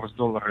на курс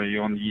доллара, и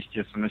он,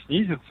 естественно,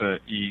 снизится,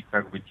 и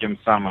как бы тем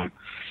самым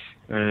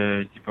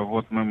типа,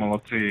 вот мы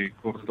молодцы,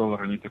 курс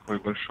доллара не такой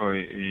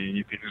большой, и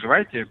не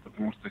переживайте,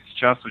 потому что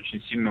сейчас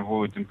очень сильно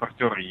воют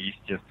импортеры,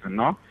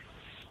 естественно.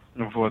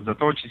 Вот,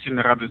 зато очень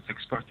сильно радуются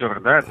экспортеры,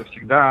 да, это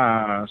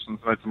всегда, что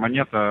называется,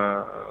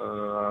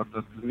 монета,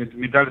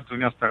 медаль с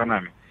двумя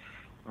сторонами.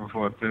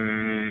 Вот,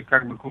 и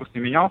как бы курс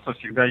не менялся,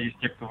 всегда есть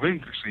те, кто в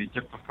выигрыше, и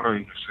те, кто в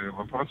проигрыше.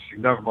 Вопрос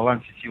всегда в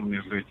балансе сил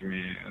между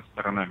этими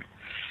сторонами.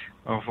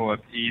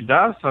 Вот, и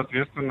да,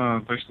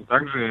 соответственно, точно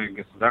так же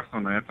государство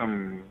на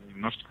этом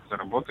немножечко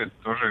заработает.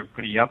 Тоже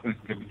приятность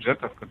для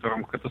бюджета, в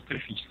котором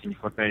катастрофически не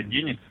хватает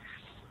денег.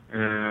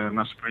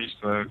 Наше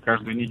правительство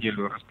каждую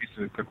неделю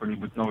расписывает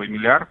какой-нибудь новый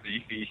миллиард, и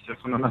их,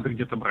 естественно, надо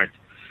где-то брать.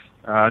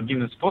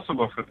 Один из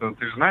способов, это,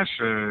 ты же знаешь,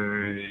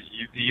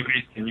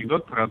 еврейский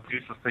анекдот про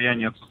 3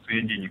 состояния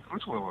отсутствия денег.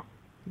 Слышал его?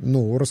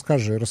 Ну,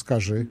 расскажи.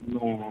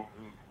 Ну,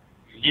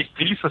 есть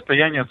 3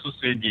 состояния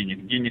отсутствия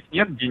денег. Денег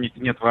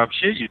нет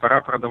вообще, и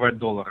пора продавать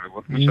доллары.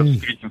 Вот мы сейчас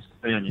в 3-м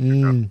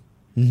состоянии как раз.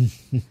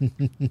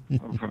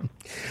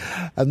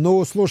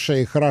 Ну,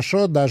 слушай,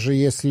 хорошо, даже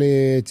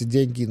если эти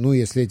деньги,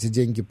 если эти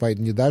деньги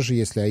пойдут, не даже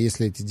если, а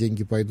если эти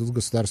деньги пойдут в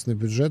государственный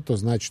бюджет, то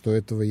значит, что у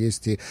этого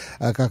есть и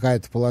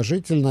какая-то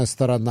положительная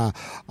сторона.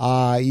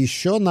 А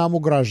еще нам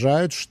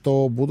угрожают,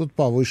 что будут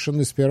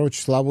повышены, с 1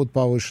 числа будут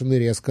повышены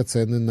резко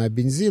цены на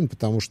бензин,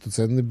 потому что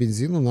цены на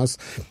бензин у нас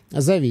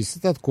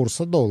зависят от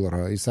курса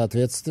доллара. И,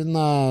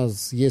 соответственно,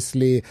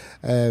 если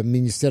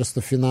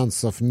Министерство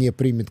финансов не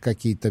примет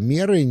какие-то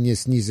меры, не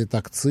снизит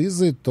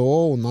акцизы,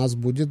 то у нас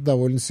будет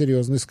довольно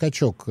серьезный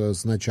скачок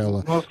с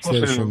начала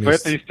следующего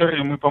месяца. В этой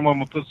истории мы,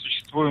 по-моему, тут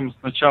существуем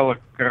с начала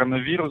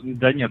коронавируса,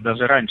 да нет,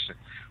 даже раньше.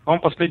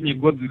 По-моему, последние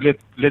годы,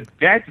 лет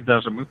 5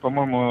 даже, мы,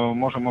 по-моему,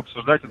 можем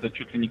обсуждать это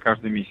чуть ли не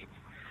каждый месяц.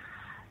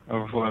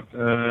 Вот.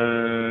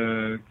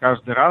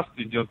 Каждый раз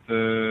идет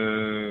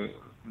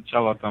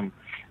сначала там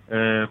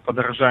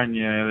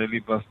подорожание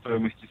либо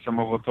стоимости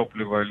самого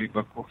топлива,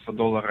 либо курса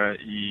доллара,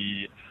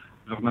 и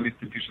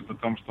журналисты пишут о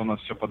том, что у нас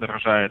все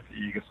подорожает,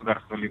 и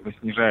государство либо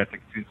снижает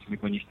акциз,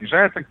 либо не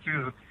снижает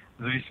акциз,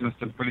 в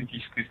зависимости от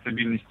политической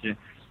стабильности.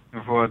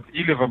 Вот.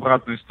 Или в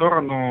обратную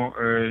сторону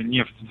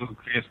нефть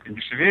вдруг резко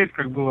дешевеет,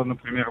 как было,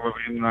 например, во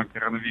времена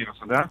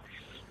коронавируса, да,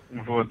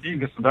 вот, и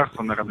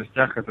государство на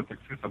радостях этот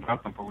акциз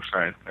обратно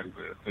повышает, как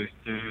бы. То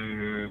есть,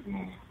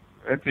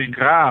 эта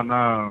игра,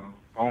 она,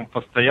 по-моему,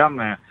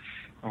 постоянная,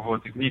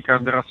 вот, и к ней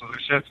каждый раз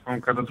возвращается,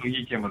 по-моему, когда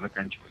другие темы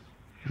заканчиваются.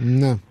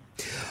 Да.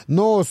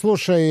 Ну,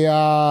 слушай,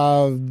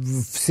 а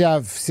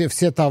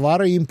все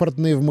товары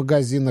импортные в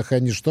магазинах,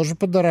 они же тоже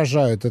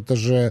подорожают, это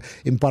же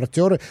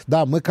импортеры.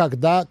 Да, мы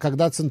когда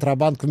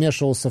Центробанк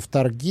вмешивался в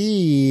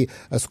торги и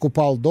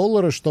скупал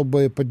доллары,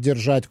 чтобы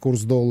поддержать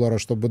курс доллара,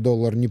 чтобы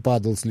доллар не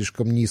падал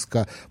слишком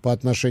низко по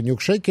отношению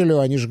к шекелю,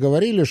 они же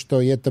говорили,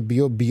 что это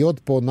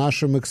бьет по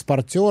нашим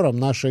экспортерам.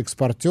 Наши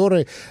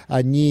экспортеры,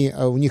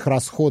 у них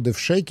расходы в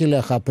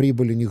шекелях, а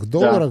прибыль у них в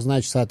долларах, да.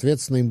 Значит,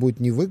 соответственно, им будет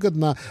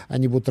невыгодно,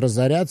 они будут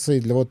разоряться, и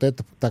для вот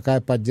это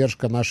такая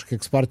поддержка наших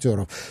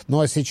экспортеров.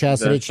 Ну, а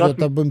сейчас речь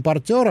идет об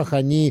импортерах,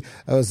 они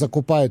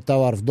закупают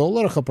товар в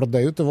долларах, а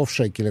продают его в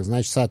шекелях.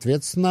 Значит,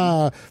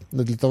 соответственно,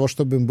 для того,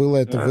 чтобы им было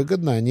это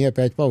выгодно, они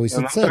опять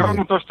повысят цены.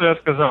 Ровно то, что я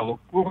сказал.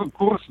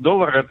 Курс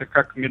доллара — это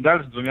как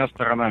медаль с двумя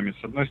сторонами.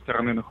 С одной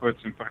стороны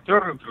находятся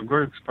импортеры, с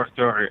другой —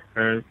 экспортеры.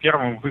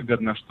 Первым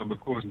выгодно, чтобы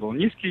курс был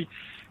низкий,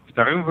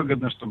 вторым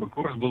выгодно, чтобы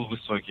курс был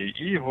высокий.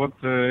 И вот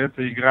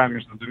эта игра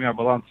между двумя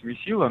балансами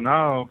сил,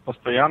 она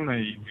постоянно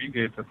и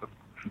двигает этот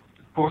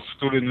курс в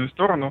ту или иную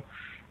сторону,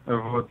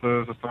 вот,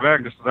 заставляя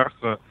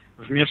государство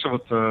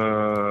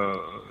вмешиваться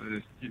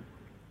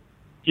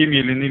теми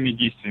или иными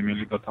действиями,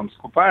 либо там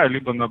скупая,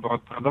 либо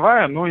наоборот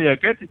продавая. Ну и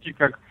опять-таки,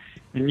 как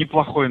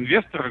неплохой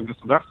инвестор,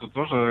 государство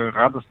тоже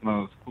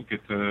радостно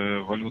скупит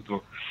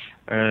валюту.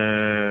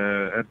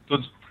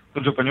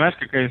 Тут же понимаешь,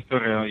 какая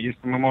история?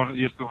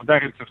 Если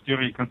удариться в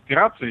теории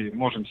конспирации,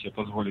 можем себе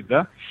позволить,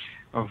 да?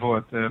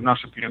 Вот,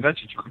 наша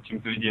передача, что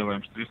хотим, то и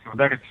делаем. Что если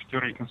удариться в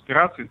теории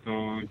конспирации,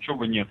 то чего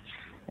бы нет.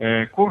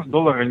 Курс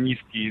доллара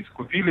низкий,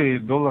 скупили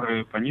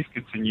доллары по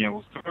низкой цене,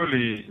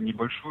 устроили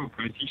небольшую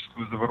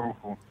политическую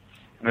заваруху,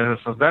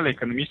 создали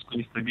экономическую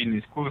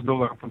нестабильность. Курс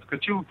доллара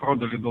подскочил,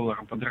 продали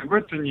доллары по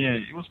дорогой цене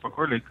и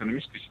успокоили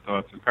экономическую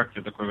ситуацию. Как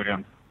тебе такой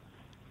вариант?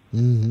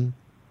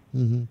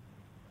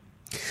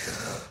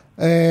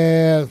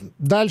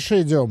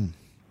 Дальше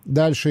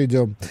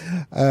идем.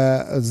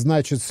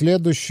 Значит,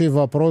 следующий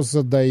вопрос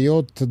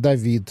задает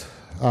Давид.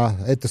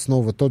 Это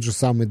снова тот же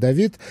самый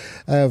Давид.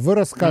 Вы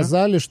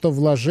рассказали, что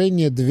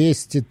вложение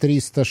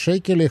 200-300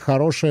 шекелей –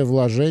 хорошее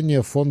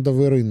вложение в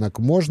фондовый рынок.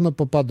 Можно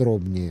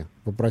поподробнее?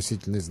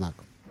 Вопросительный знак.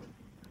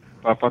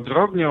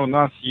 Поподробнее у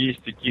нас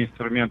есть такие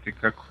инструменты,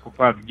 как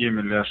Купат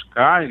Гемель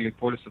АШК или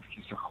Полисов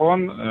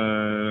Хисахон,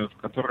 в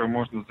которые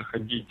можно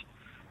заходить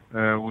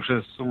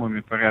уже с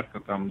суммами порядка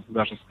там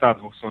даже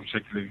 100-200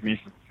 шекелей в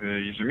месяц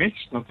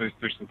ежемесячно, то есть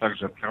точно так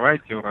же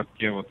открываете у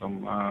Радкева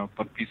там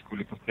подписку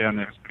или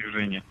постоянное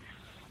распоряжение,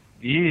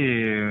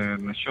 и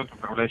на счет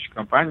управляющей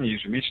компании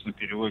ежемесячно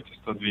переводите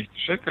 100-200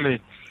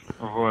 шекелей.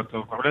 Вот.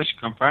 Управляющая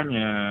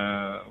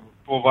компания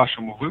по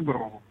вашему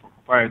выбору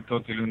покупает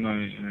тот или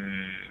иной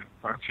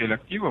портфель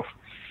активов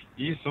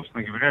и,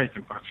 собственно говоря,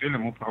 этим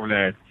портфелем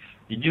управляет.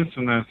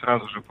 Единственное,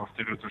 сразу же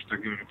повторю то, что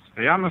я говорю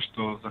постоянно,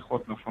 что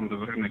заход на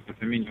фондовый рынок –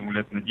 это минимум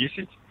лет на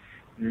 10.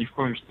 Ни в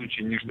коем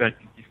случае не ждать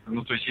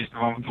каких-то... то есть, если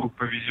вам вдруг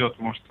повезет,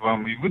 может,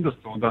 вам и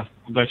выдастся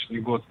удачный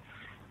год,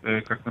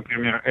 как,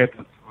 например,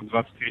 этот в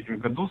 2023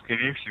 году,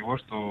 скорее всего,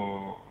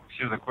 что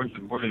все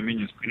закончат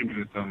более-менее с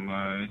прибылью там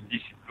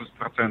 10 плюс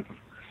процентов.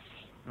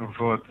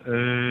 Вот.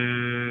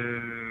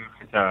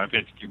 Хотя,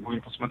 опять-таки,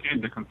 будем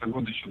посмотреть, до конца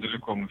года еще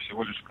далеко, мы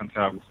всего лишь в конце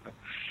августа.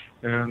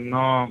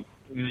 Но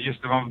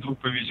если вам вдруг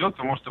повезет,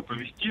 то может и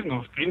повезти,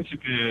 но, в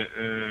принципе,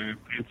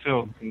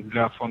 прицел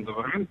для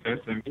фондового рынка –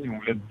 это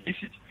минимум лет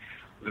 10,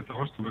 для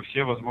того, чтобы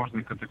все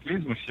возможные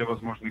катаклизмы, все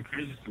возможные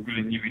кризисы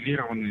были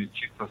нивелированы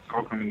чисто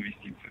сроком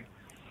инвестиций.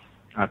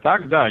 А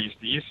так, да,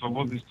 если есть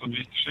свободные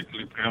 100-200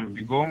 шекелей, прям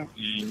бегом,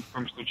 и ни в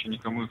коем случае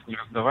никому их не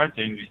раздавать,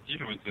 а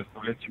инвестировать и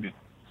оставлять себе.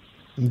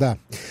 Да.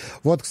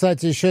 Вот,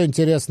 кстати, еще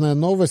интересная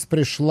новость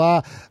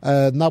пришла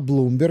на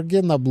Блумберге.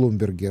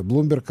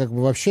 Bloomberg, как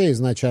бы вообще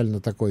изначально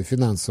такое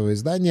финансовое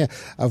издание.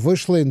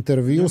 Вышло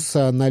интервью с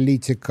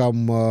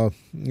аналитиком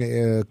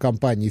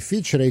компании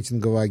Fitch,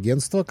 рейтингового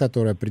агентства,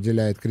 которое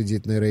определяет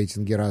кредитные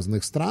рейтинги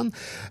разных стран.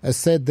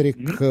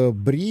 Седрик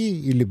Бри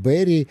или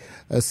Берри.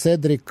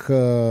 Седрик,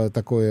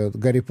 такое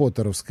Гарри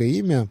Поттеровское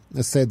имя.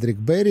 Седрик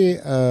Берри.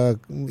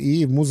 И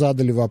ему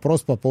задали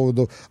вопрос по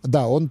поводу...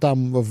 Да, он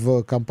там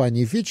в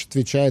компании Fitch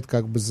отвечает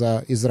как бы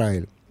за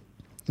Израиль.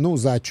 Ну,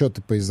 за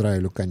отчеты по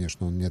Израилю,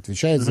 конечно, он не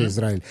отвечает за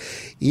Израиль.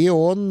 И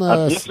он...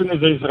 Ответственный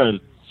за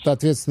Израиль.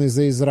 Ответственный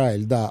за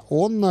Израиль, да.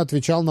 Он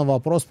отвечал на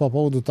вопрос по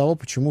поводу того,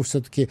 почему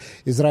все-таки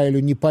Израилю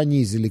не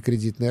понизили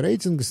кредитный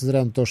рейтинг,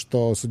 несмотря на то,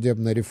 что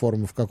судебная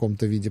реформа в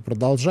каком-то виде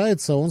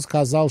продолжается. Он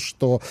сказал,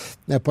 что,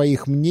 по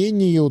их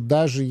мнению,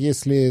 даже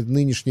если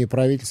нынешнее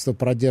правительство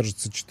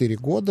продержится 4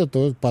 года,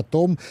 то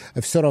потом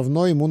все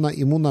равно ему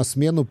на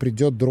смену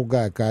придет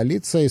другая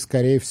коалиция, и,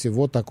 скорее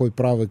всего, такой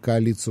правой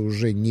коалиции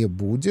уже не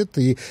будет.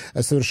 И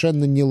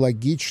совершенно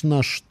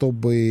нелогично,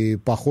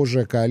 чтобы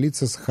похожая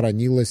коалиция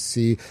сохранилась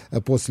и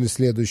после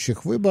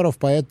следующих выборов,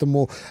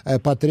 поэтому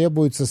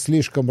потребуются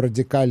слишком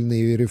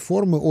радикальные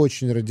реформы,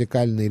 очень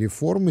радикальные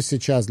реформы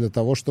сейчас для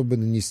того, чтобы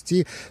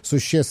нанести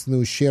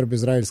существенный ущерб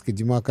израильской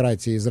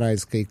демократии,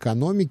 израильской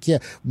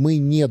экономике. Мы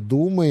не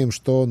думаем,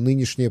 что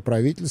нынешнее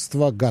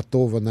правительство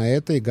готово на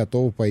это и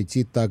готово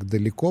пойти так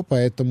далеко,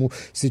 поэтому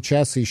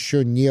сейчас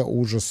еще не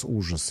ужас,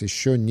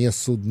 еще не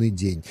судный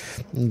день,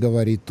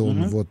 говорит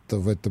он вот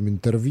в этом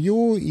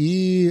интервью.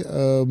 И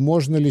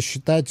можно ли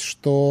считать,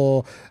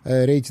 что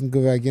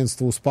рейтинговые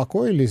агентства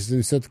успокоились,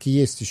 или все-таки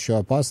есть еще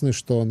опасность,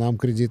 что нам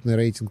кредитный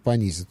рейтинг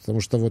понизит?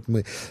 Потому что вот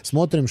мы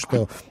смотрим,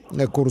 что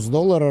курс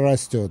доллара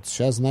растет.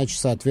 Сейчас, значит,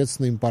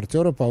 соответственно,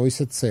 импортеры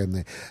повысят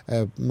цены.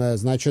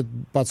 Значит,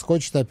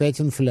 подскочит опять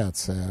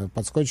инфляция.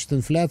 Подскочит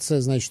инфляция,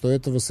 значит, у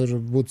этого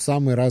будут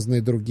самые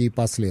разные другие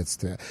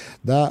последствия.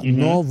 Да?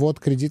 Но вот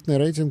кредитный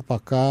рейтинг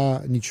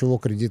пока ничего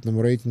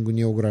кредитному рейтингу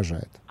не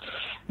угрожает.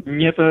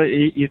 Нет,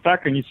 и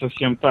так, и не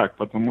совсем так,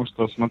 потому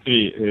что,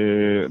 смотри,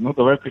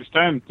 давай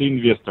представим, ты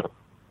инвестор.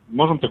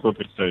 Можем такое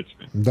представить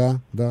себе?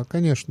 Да,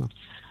 конечно.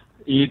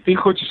 И ты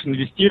хочешь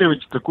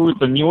инвестировать в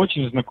какую-то не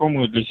очень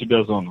знакомую для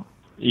себя зону.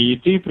 И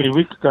ты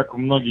привык, как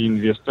многие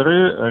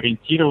инвесторы,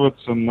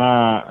 ориентироваться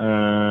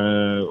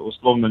на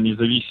условно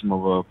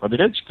независимого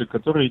подрядчика,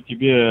 который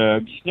тебе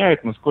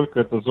объясняет, насколько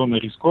эта зона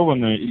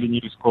рискованная или не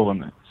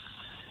рискованная.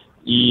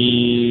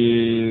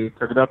 И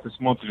когда ты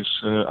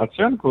смотришь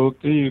оценку,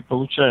 ты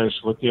получаешь,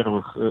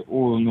 во-первых,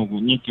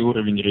 некий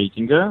уровень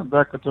рейтинга,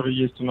 да, который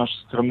есть у нашей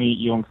страны,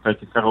 и он,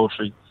 кстати,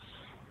 хороший.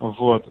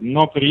 Вот.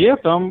 Но при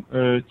этом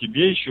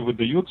тебе еще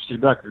выдают,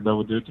 всегда, когда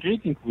выдают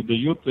рейтинг,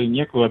 выдают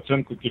некую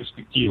оценку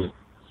перспективы.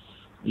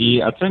 И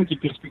оценки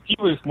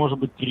перспективы, их может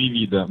быть 3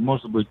 вида.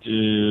 Может быть,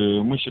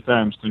 мы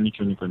считаем, что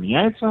ничего не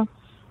поменяется,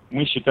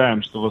 мы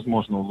считаем, что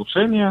возможно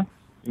улучшение,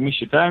 и мы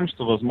считаем,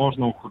 что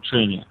возможно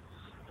ухудшение.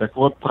 Так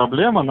вот,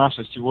 проблема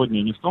наша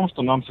сегодня не в том,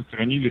 что нам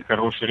сохранили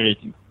хороший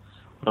рейтинг.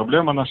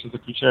 Проблема наша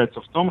заключается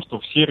в том, что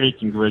все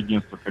рейтинговые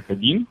агентства как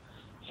один,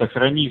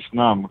 сохранив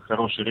нам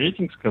хороший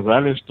рейтинг,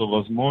 сказали, что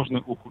возможно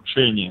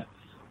ухудшение.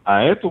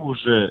 А это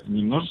уже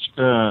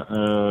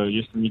немножечко,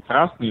 если не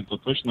красный, то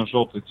точно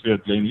желтый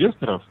цвет для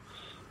инвесторов.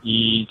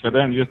 И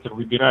когда инвестор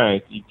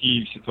выбирает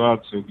идти в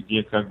ситуацию,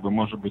 где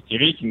может быть и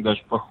рейтинг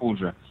даже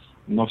похуже,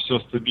 но все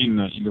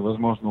стабильно или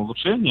возможно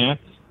улучшение,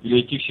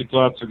 или идти в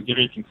ситуацию, где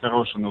рейтинг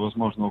хороший, но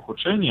возможно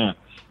ухудшение,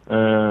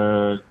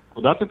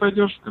 куда ты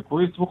пойдешь? В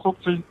какую из 2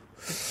 опций?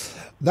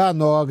 Да,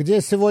 а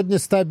где сегодня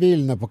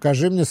стабильно?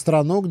 Покажи мне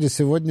страну, где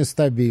сегодня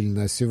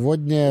стабильно.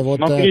 Сегодня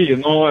Смотри,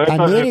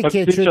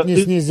 Америке чуть не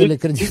снизили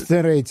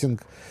кредитный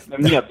рейтинг.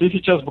 Нет, ты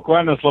сейчас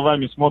буквально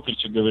словами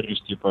Смотрича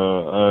говоришь,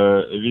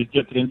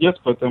 везде трындец,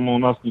 поэтому у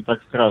нас не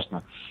так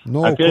страшно.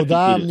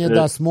 Куда мне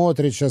до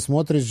Смотрича?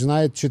 Смотрич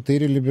знает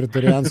 4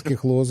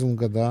 либертарианских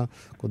лозунга, да.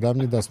 Куда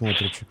мне до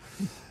Смотрича?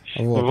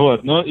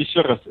 Но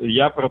еще раз,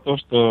 я про то,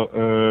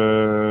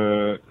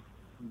 что...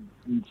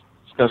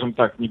 скажем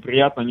так,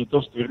 неприятно не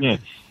то, что, вернее,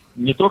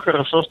 не то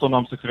хорошо, что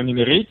нам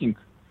сохранили рейтинг,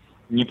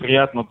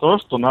 неприятно то,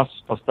 что нас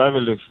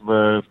поставили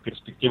в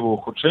перспективу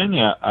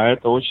ухудшения, а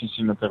это очень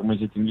сильно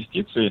тормозит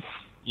инвестиции.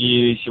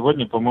 И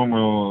сегодня,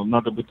 по-моему,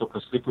 надо быть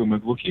только слепым и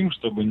глухим,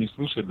 чтобы не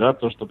слышать, да,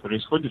 то, что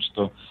происходит,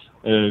 что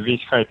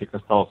весь хай-тек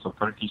остался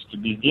практически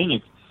без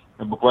денег.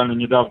 Буквально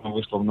недавно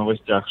вышло в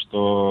новостях,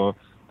 что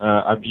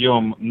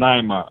объем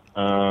найма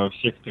в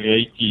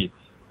секторе IT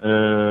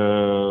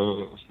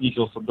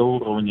снизился до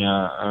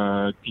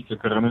уровня пика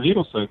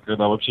коронавируса,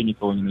 когда вообще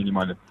никого не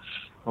нанимали.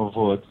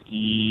 Вот.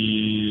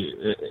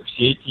 И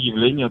все эти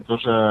явления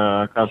тоже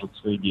окажут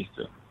свои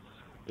действия.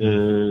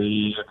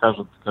 И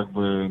окажут, как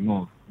бы,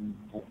 ну,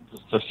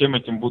 со всем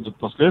этим будут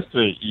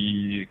последствия,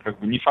 и как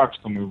бы не факт,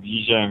 что мы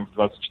въезжаем в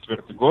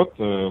 2024 год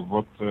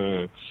в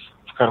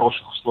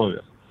хороших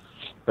условиях.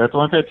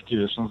 Поэтому,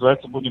 опять-таки, что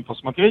называется, будем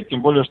посмотреть,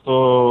 тем более,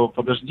 что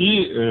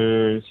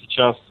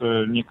сейчас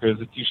некое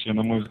затишье,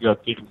 на мой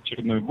взгляд, перед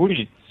очередной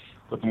бурей,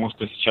 потому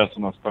что сейчас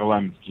у нас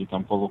парламентские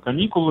там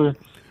полуканикулы,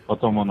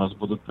 потом у нас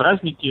будут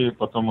праздники,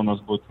 потом у нас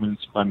будут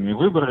муниципальные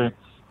выборы,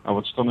 а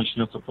вот что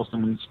начнется после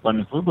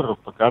муниципальных выборов,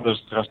 пока даже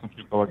страшно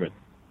предполагать.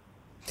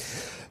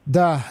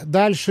 Да,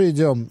 дальше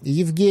идем.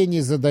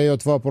 Евгений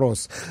задает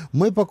вопрос.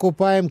 Мы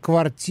покупаем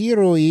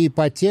квартиру, и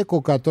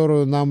ипотеку,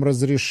 которую нам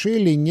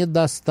разрешили,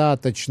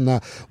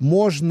 недостаточно.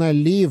 Можно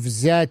ли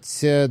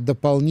взять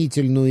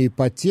дополнительную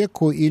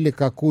ипотеку или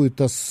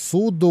какую-то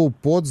ссуду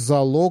под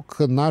залог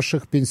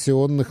наших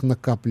пенсионных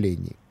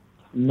накоплений?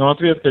 Ну,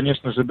 ответ,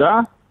 конечно же,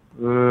 да.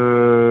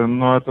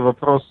 Но это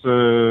вопрос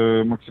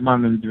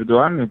максимально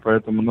индивидуальный,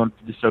 поэтому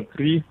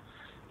 053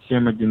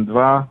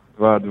 712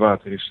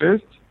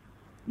 2236.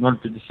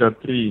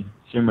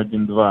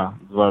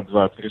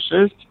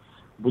 053-712-2236.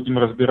 Будем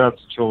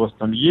разбираться, что у вас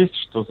там есть,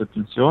 что за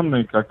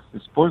пенсионные, как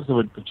их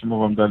использовать, почему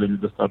вам дали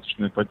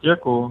недостаточную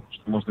ипотеку,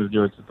 что можно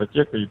сделать с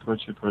ипотекой и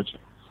прочее,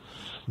 прочее.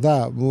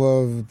 Да,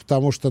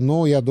 потому что,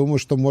 я думаю,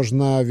 что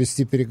можно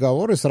вести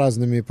переговоры с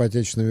разными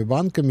ипотечными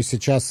банками.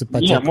 Сейчас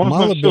ипотек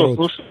мало берут.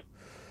 Слушай,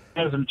 у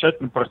меня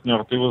замечательный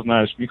партнер, ты его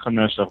знаешь, Миха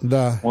Нешер.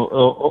 Да.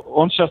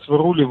 Он сейчас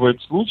выруливает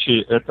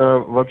случай, это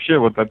вообще,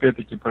 вот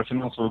опять-таки, про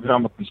финансовую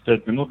грамотность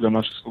 5 минут для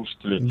наших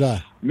слушателей.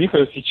 Да.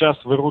 Миха сейчас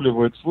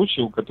выруливает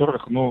случаи, у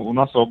которых, у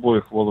нас у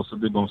обоих волосы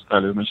дыбом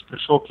стали. Значит,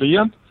 пришел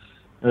клиент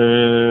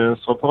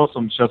с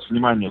вопросом, сейчас,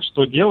 внимание,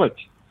 что делать?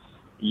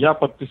 Я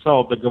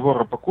подписал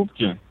договор о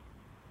покупке.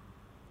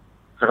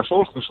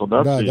 Хорошо услышал,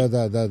 да? Да.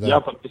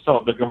 Я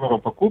подписал договор о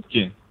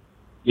покупке.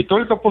 И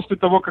только после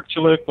того, как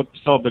человек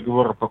подписал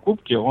договор о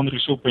покупке, он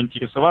решил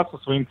поинтересоваться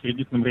своим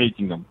кредитным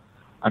рейтингом.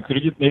 А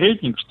кредитный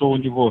рейтинг, что у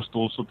него,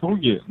 что у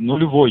супруги,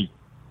 нулевой.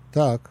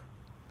 Так.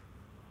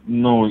 И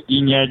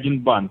ни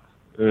один банк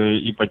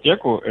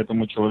ипотеку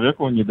этому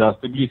человеку не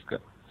даст и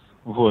близко.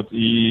 Вот.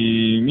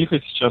 И Миха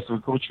сейчас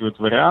выкручивает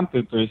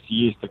варианты, то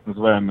есть так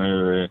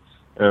называемые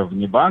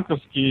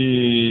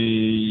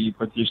внебанковские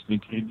ипотечные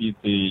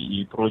кредиты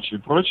и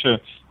прочее,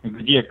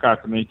 где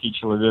как найти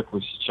человеку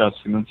сейчас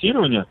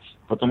финансирование,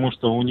 потому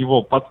что у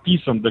него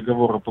подписан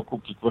договор о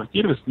покупке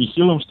квартиры с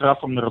нехилым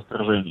штрафом на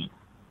расторжение.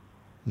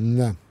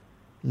 Да.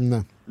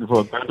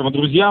 Вот, поэтому,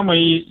 друзья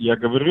мои, я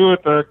говорю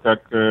это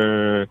как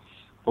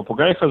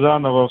попугай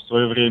Хазанова в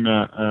свое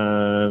время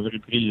в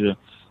репризе.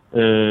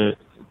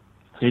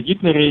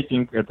 Кредитный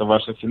рейтинг – это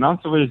ваше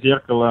финансовое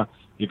зеркало,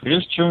 и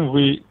прежде чем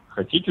вы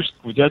хотите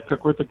взять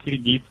какой-то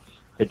кредит,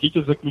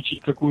 хотите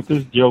заключить какую-то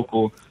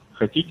сделку,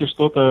 хотите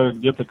что-то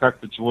где-то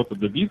как-то чего-то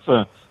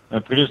добиться,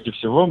 прежде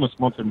всего мы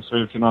смотрим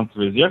свое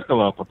финансовое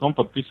зеркало, а потом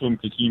подписываем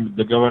какие-нибудь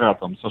договора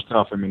там со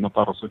штрафами на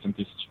пару сотен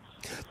тысяч.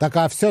 Так,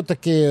 а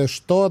все-таки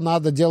что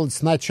надо делать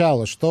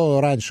сначала?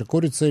 Что раньше,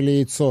 курица или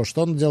яйцо?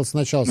 Что надо делать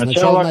сначала?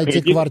 Сначала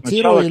найти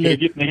квартиру или...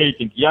 кредитный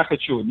рейтинг. Я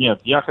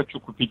хочу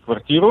купить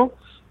квартиру,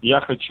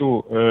 я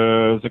хочу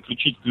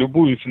заключить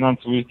любую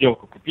финансовую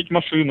сделку, купить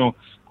машину,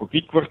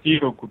 купить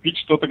квартиру, купить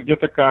что-то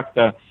где-то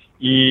как-то,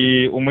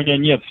 и у меня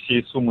нет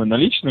всей суммы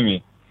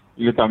наличными,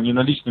 или там не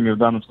наличными, в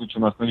данном случае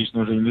у нас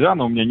наличные уже нельзя,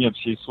 но у меня нет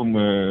всей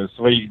суммы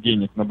своих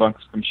денег на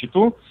банковском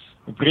счету,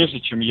 и прежде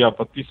чем я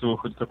подписываю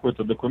хоть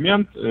какой-то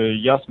документ,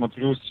 я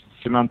смотрю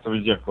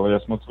финансовое зеркало,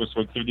 я смотрю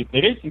свой кредитный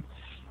рейтинг,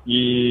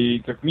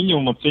 и как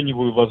минимум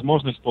оцениваю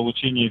возможность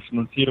получения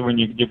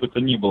финансирования где бы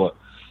то ни было.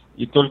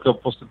 И только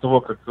после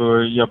того, как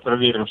я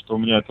проверю, что у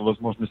меня эта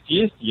возможность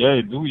есть, я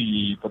иду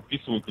и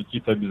подписываю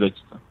какие-то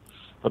обязательства.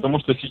 Потому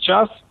что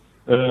сейчас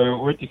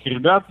у этих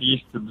ребят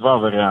есть два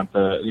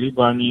варианта.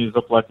 Либо они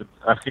заплатят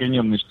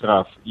охрененный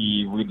штраф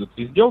и выйдут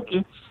из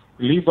сделки,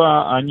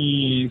 либо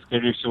они,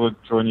 скорее всего,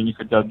 что они не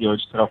хотят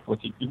делать, штраф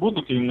платить не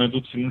будут, им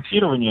найдут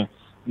финансирование,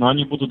 но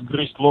они будут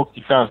грызть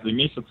локти каждый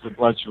месяц,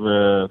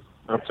 выплачивая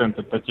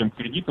проценты по тем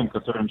кредитам,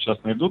 которые им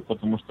сейчас найдут,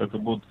 потому что это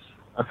будут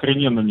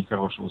охрененно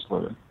нехорошие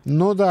условия.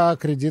 Ну да,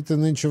 кредиты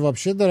нынче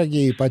вообще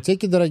дорогие,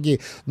 ипотеки дорогие,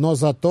 но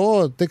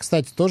зато ты,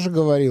 кстати, тоже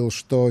говорил,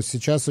 что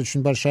сейчас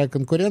очень большая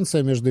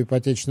конкуренция между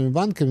ипотечными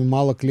банками,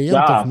 мало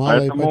клиентов, да,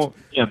 мало ипотек.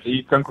 Нет,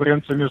 и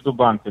конкуренция между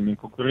банками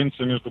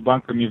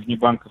и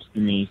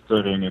внебанковскими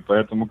историями,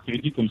 поэтому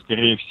кредитам,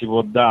 скорее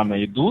всего, да,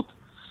 найдут,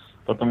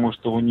 потому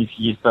что у них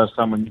есть та же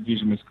самая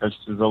недвижимость в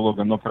качестве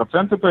залога, но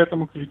проценты по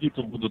этому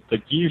кредиту будут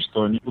такие,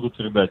 что они будут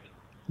рыдать.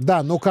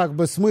 Да, но как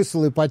бы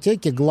смысл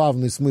ипотеки,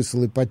 главный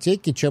смысл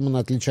ипотеки, чем он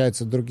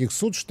отличается от других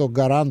суд, что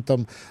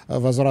гарантом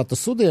возврата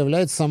суда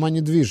является сама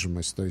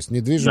недвижимость. То есть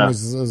недвижимость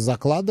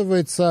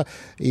закладывается,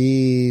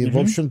 и, в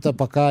общем-то,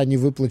 пока не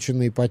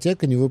выплачена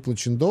ипотека, не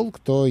выплачен долг,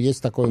 то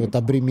есть такое вот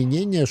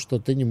обременение, что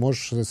ты не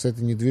можешь с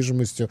этой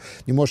недвижимостью,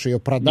 не можешь ее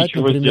продать,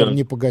 Ничего например, сделать.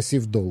 не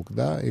погасив долг,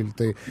 да,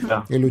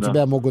 или у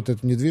тебя могут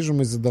эту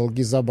недвижимость за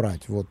долги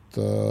забрать. Вот,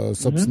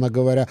 собственно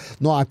говоря.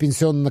 Ну, а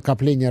пенсионное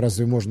накопление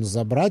разве можно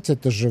забрать?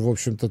 Это же, в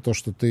общем-то, то,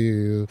 что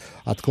ты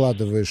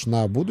откладываешь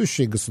на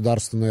будущее, и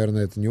государству,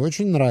 наверное, это не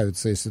очень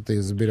нравится, если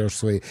ты заберешь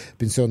свои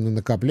пенсионные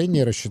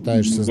накопления и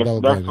рассчитаешься с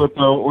долгами. Государству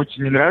это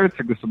очень не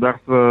нравится.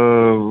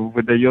 Государство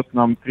выдает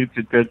нам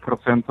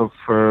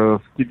 35%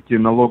 скидки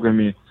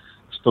налогами,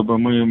 чтобы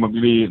мы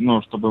могли,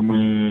 чтобы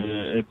мы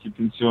эти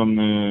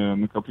пенсионные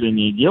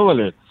накопления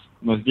делали.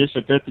 Но здесь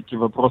опять-таки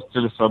вопрос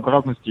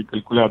целесообразности и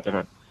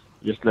калькулятора.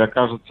 Если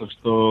окажется,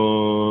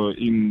 что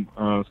им,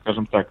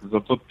 скажем так,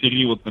 за тот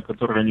период, на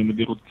который они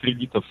наберут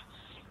кредитов,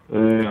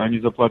 они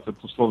заплатят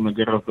условно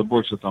гораздо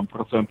больше там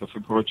процентов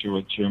и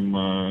прочего,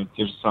 чем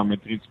те же самые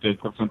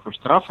 35%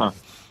 штрафа,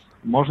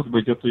 может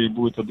быть, это и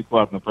будет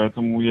адекватно.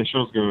 Поэтому я еще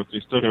раз говорю, эта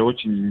история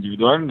очень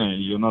индивидуальная,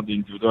 ее надо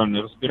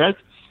индивидуально разбирать.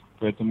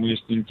 Поэтому,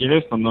 если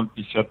интересно,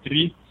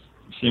 053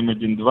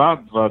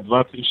 712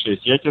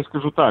 2236. Я тебе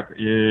скажу так,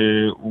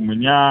 у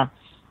меня...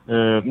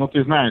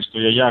 ты знаешь, что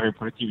я ярый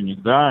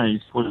противник, да,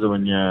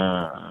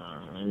 использования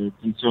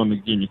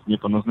пенсионных денег не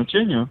по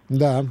назначению.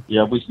 Да. И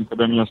обычно,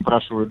 когда меня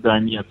спрашивают да,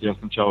 нет, я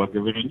сначала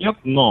говорю нет,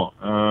 но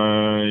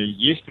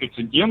есть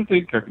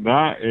прецеденты,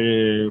 когда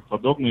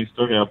подобная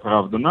история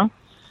оправдана.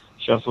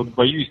 Сейчас вот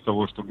боюсь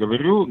того, что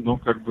говорю, но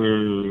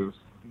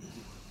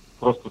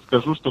просто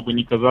скажу, чтобы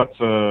не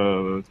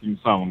казаться тем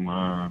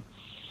самым,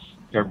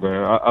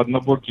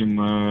 однобоким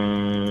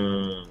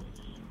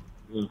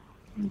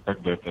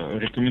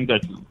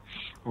рекомендательным.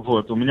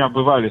 Вот. У меня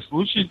бывали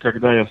случаи,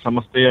 когда я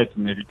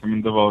самостоятельно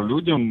рекомендовал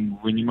людям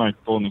вынимать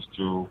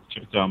полностью к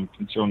чертям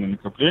пенсионные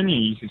накопления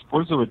и их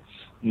использовать,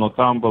 но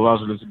там была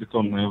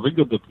железобетонная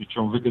выгода,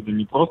 причем выгода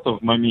не просто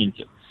в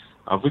моменте,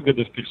 а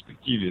выгода в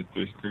перспективе.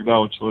 То есть, когда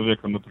у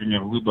человека,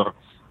 например, выбор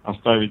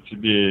оставить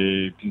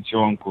себе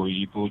пенсионку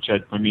и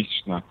получать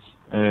помесячно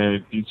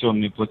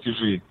пенсионные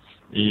платежи,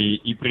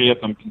 и при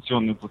этом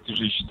пенсионные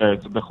платежи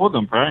считаются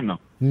доходом, правильно?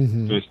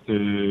 То есть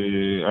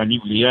они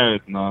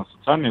влияют на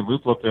социальные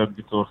выплаты от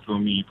государства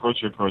и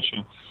прочее.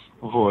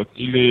 Вот.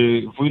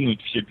 Или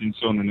вынуть все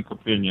пенсионные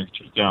накопления к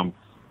чертям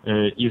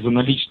и за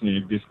наличные,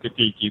 без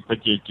копейки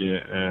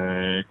ипотеки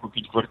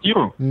купить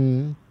квартиру,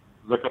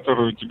 за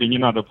которую тебе не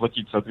надо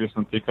платить,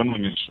 соответственно, ты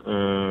экономишь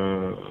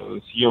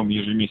съем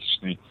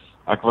ежемесячный,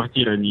 а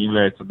квартира не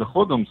является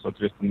доходом,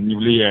 соответственно, не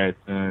влияет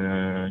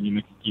ни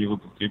на какие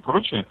выплаты и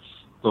прочее,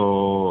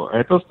 то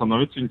это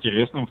становится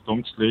интересным, в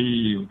том числе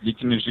и в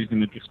длительной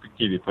жизненной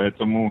перспективе.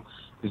 Поэтому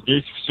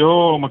здесь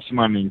все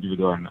максимально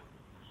индивидуально.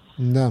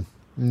 Да.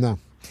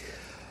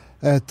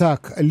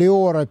 Так,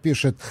 Леора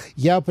пишет: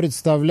 я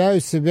представляю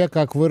себе,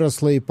 как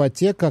выросла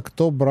ипотека,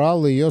 кто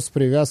брал ее с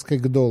привязкой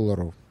к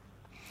доллару.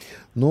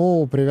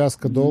 Ну,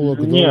 привязка к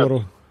доллару...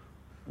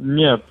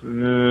 Нет,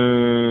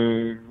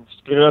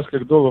 с привязкой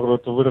к доллару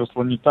это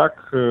выросло не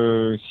так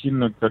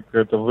сильно, как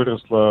это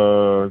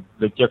выросло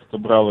для тех, кто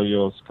брал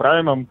ее с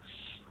праймом,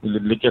 или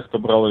для тех, кто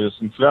брал ее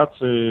с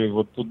инфляцией.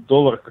 Вот тут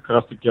доллар как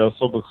раз-таки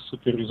особых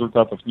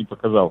суперрезультатов не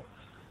показал.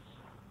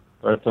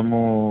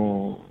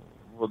 Поэтому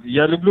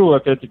я люблю,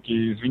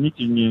 опять-таки,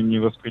 извините, не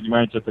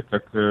воспринимайте это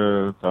как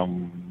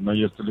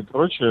наезд или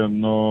прочее,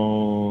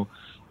 но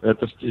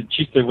это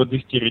чистой воды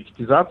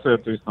стереотипизация,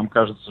 то есть нам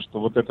кажется, что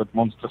вот этот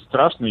монстр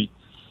страшный,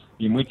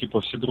 и мы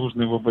все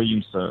дружно его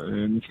боимся.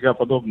 Нифига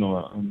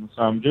подобного. На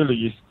самом деле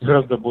есть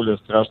гораздо более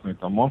страшные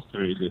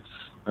монстры, или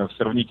в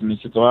сравнительной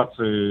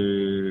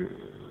ситуации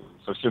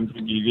совсем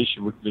другие вещи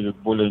выглядят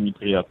более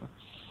неприятно.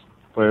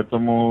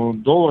 Поэтому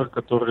доллар,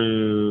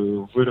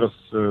 который вырос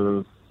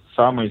с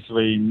самой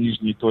своей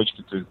нижней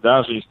точки, то есть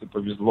даже если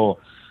повезло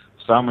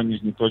в самой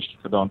нижней точке,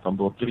 когда он там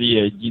был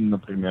 3,1,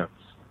 например,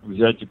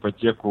 взять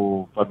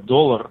ипотеку под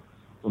доллар,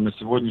 то на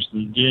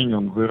сегодняшний день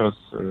он вырос,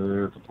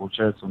 это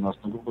получается у нас,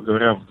 грубо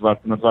говоря,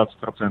 на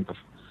 20%.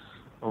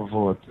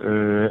 Вот.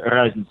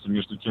 Разница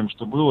между тем,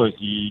 что было,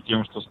 и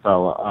тем, что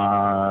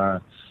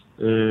стало.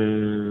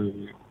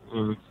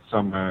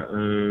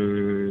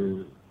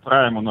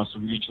 Прайм у нас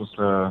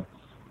увеличился,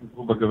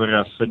 грубо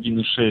говоря, с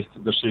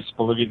 1,6 до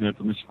 6,5,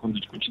 это на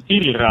секундочку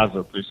 4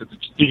 раза, то есть это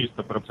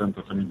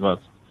 400%, а не 20%.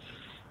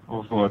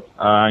 Вот.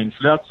 А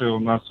инфляция у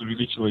нас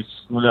увеличилась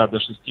с 0 до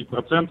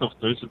 6%,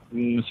 то есть это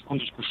на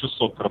секундочку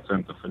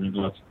 600%, а не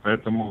 20%.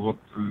 Поэтому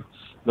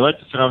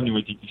давайте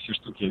сравнивать эти все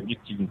штуки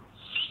объективно.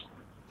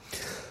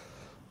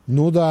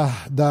 Ну да.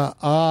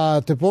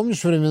 А ты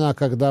помнишь времена,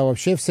 когда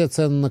вообще все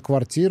цены на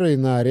квартиры и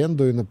на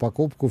аренду, и на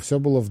покупку, все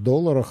было в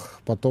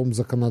долларах, потом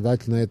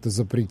законодательно это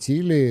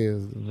запретили?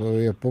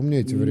 Я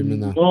помню эти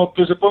времена. Ну,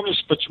 ты же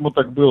помнишь, почему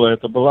так было?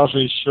 Это была же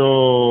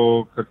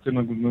еще, как ты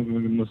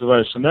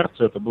называешь,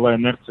 инерция. Это была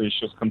инерция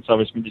еще с конца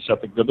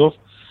 80-х годов,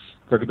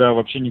 когда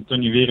вообще никто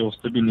не верил в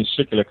стабильность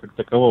шекеля как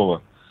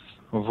такового.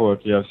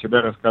 Вот, я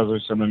всегда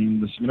рассказываю все на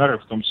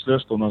семинарах, в том числе,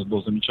 что у нас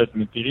был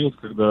замечательный период,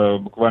 когда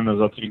буквально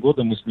за 3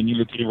 года мы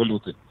сменили 3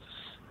 валюты.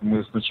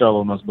 Сначала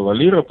у нас была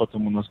лира,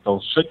 потом у нас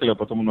стал шекель, а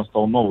потом у нас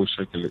стал новый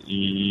шекель.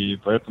 И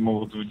поэтому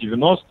вот в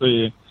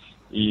 90-е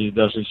и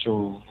даже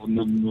еще,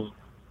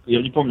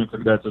 я не помню,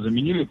 когда это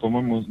заменили,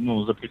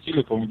 по-моему,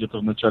 запретили, по-моему, где-то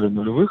в начале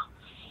нулевых.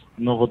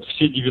 Но вот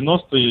все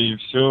 90-е,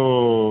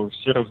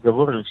 все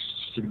разговоры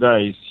всегда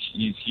и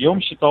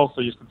съем считался,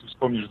 если ты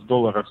вспомнишь, в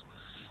долларах.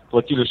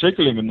 Платили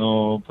шекелями,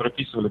 но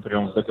прописывали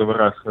прямо в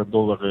договорах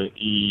доллары,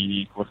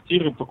 и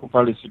квартиры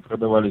покупались и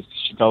продавались,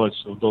 считалось,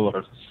 что в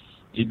долларах.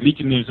 И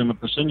длительные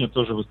взаимоотношения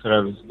тоже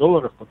выстраивались в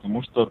долларах,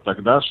 потому что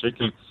тогда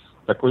шекель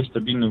такой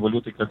стабильной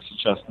валюты, как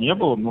сейчас, не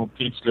было.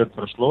 30 лет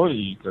прошло,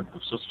 и как бы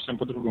все совсем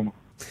по-другому.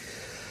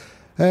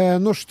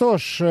 Ну что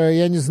ж,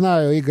 я не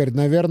знаю, Игорь,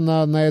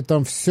 наверное, на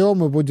этом все.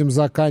 Мы будем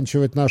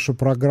заканчивать нашу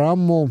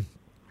программу.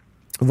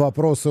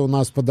 Вопросы у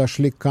нас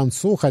подошли к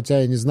концу,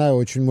 хотя я не знаю,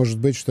 очень может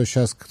быть, что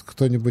сейчас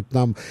кто-нибудь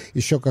нам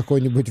еще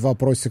какой-нибудь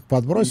вопросик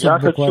подбросит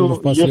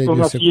в последнюю если у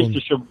нас секунду.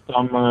 Есть еще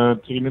там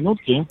 3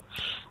 минутки,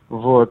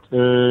 вот,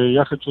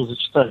 я хочу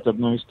зачитать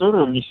одну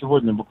историю. Мне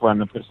сегодня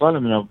буквально прислали,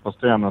 меня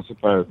постоянно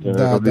осыпают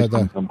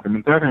различными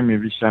комментариями,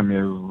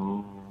 вещами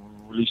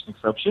в личных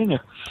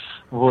сообщениях.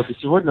 Вот, и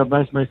сегодня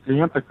одна из моих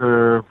клиенток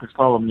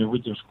прислала мне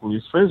выдержку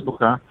из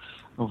Фейсбука.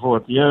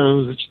 Вот, я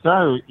ее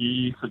зачитаю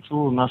и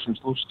хочу нашим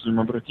слушателям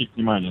обратить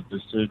внимание. То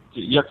есть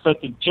я,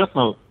 кстати,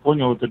 честно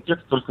понял этот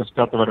текст только с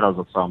 5-го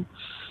раза сам,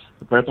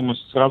 поэтому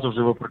сразу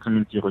же его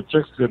прокомментирую.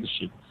 Текст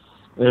следующий.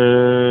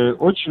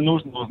 Очень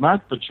нужно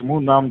узнать, почему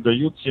нам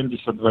дают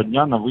 72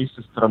 дня на выезд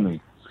из страны.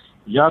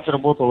 Я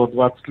отработала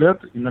 20 лет,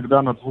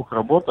 иногда на 2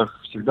 работах,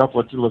 всегда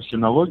платила все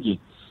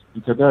налоги,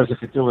 и когда я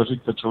захотела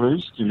жить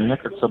по-человечески, меня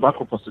как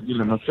собаку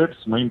посадили на цепь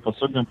с моим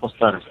пособием по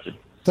старости.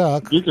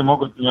 Так. Дети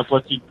могут мне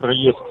оплатить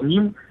проезд к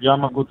ним, я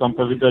могу там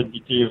повидать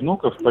детей и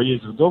внуков,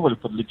 поесть вдоволь,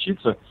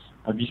 подлечиться.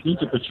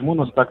 Объясните, почему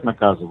нас так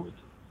наказывают.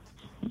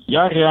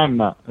 Я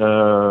реально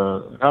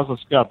раза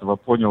с 5-го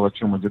понял, о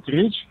чем идет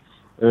речь.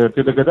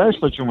 Ты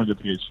догадаешься, о чем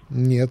идет речь?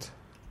 Нет.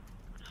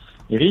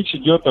 Речь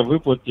идет о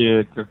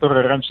выплате,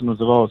 которая раньше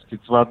называлась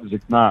кицват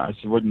зикна, а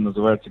сегодня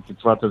называется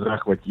кицват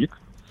эзрах ватик,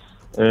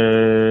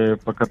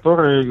 по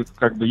которой,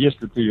 как бы,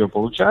 если ты ее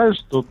получаешь,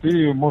 то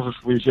ты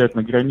можешь выезжать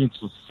на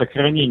границу с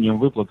сохранением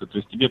выплаты, то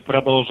есть тебе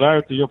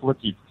продолжают ее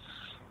платить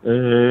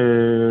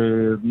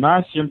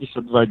на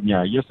 72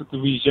 дня. Если ты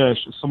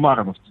выезжаешь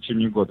суммарно в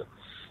течение года,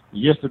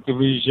 если ты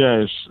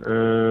выезжаешь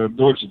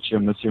дольше,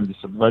 чем на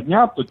 72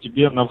 дня, то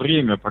тебе на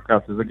время,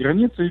 пока ты за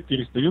границей,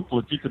 перестают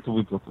платить эту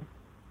выплату.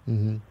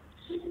 Угу.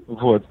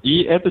 Вот.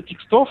 И эта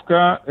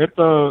текстовка,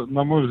 это,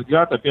 на мой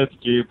взгляд,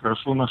 опять-таки,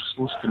 прошу наших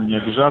слушателей не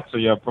обижаться,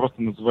 я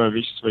просто называю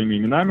вещи своими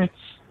именами,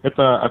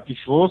 это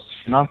апофеоз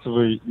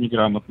финансовой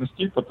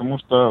неграмотности, потому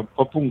что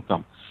по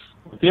пунктам.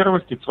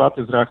 Во-первых, кицват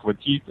эзрах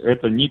ватик –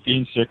 это не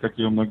пенсия, как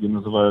ее многие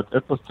называют,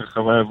 это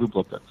страховая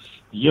выплата.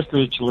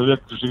 Если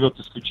человек живет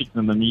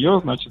исключительно на нее,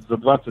 значит, за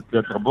 20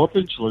 лет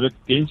работы человек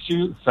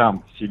пенсию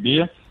сам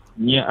себе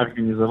не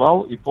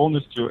организовал и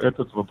полностью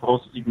этот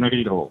вопрос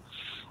игнорировал.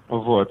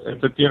 Вот,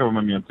 это первый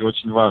момент и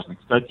очень важный.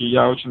 Кстати,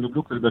 я очень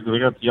люблю, когда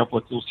говорят, я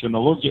платил все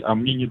налоги, а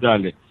мне не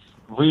дали.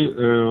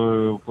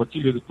 Вы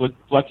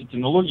платите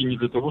налоги не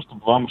для того,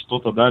 чтобы вам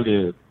что-то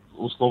дали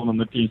условно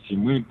на пенсии.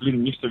 Мы,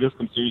 не в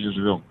Советском Союзе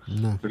живем,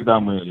 когда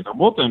мы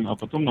работаем, а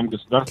потом нам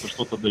государство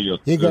что-то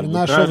дает. Игорь,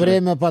 наше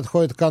время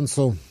подходит к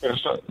концу.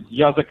 Хорошо,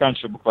 я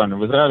заканчиваю буквально.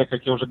 В Израиле,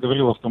 как я уже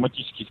говорил,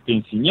 автоматических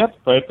пенсий нет,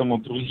 поэтому,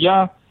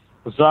 друзья,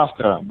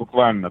 завтра,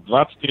 буквально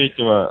 23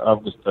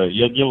 августа,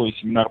 я делаю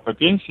семинар по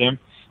пенсиям.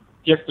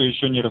 Те, кто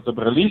еще не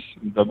разобрались,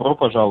 добро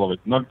пожаловать.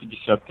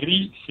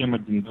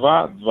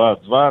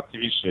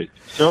 053-712-2236.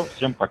 Все,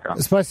 всем пока.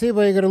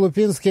 Спасибо, Игорь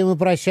Лупинский. Мы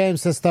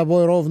прощаемся с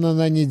тобой ровно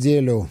на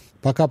неделю.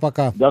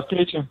 Пока-пока. До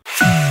встречи.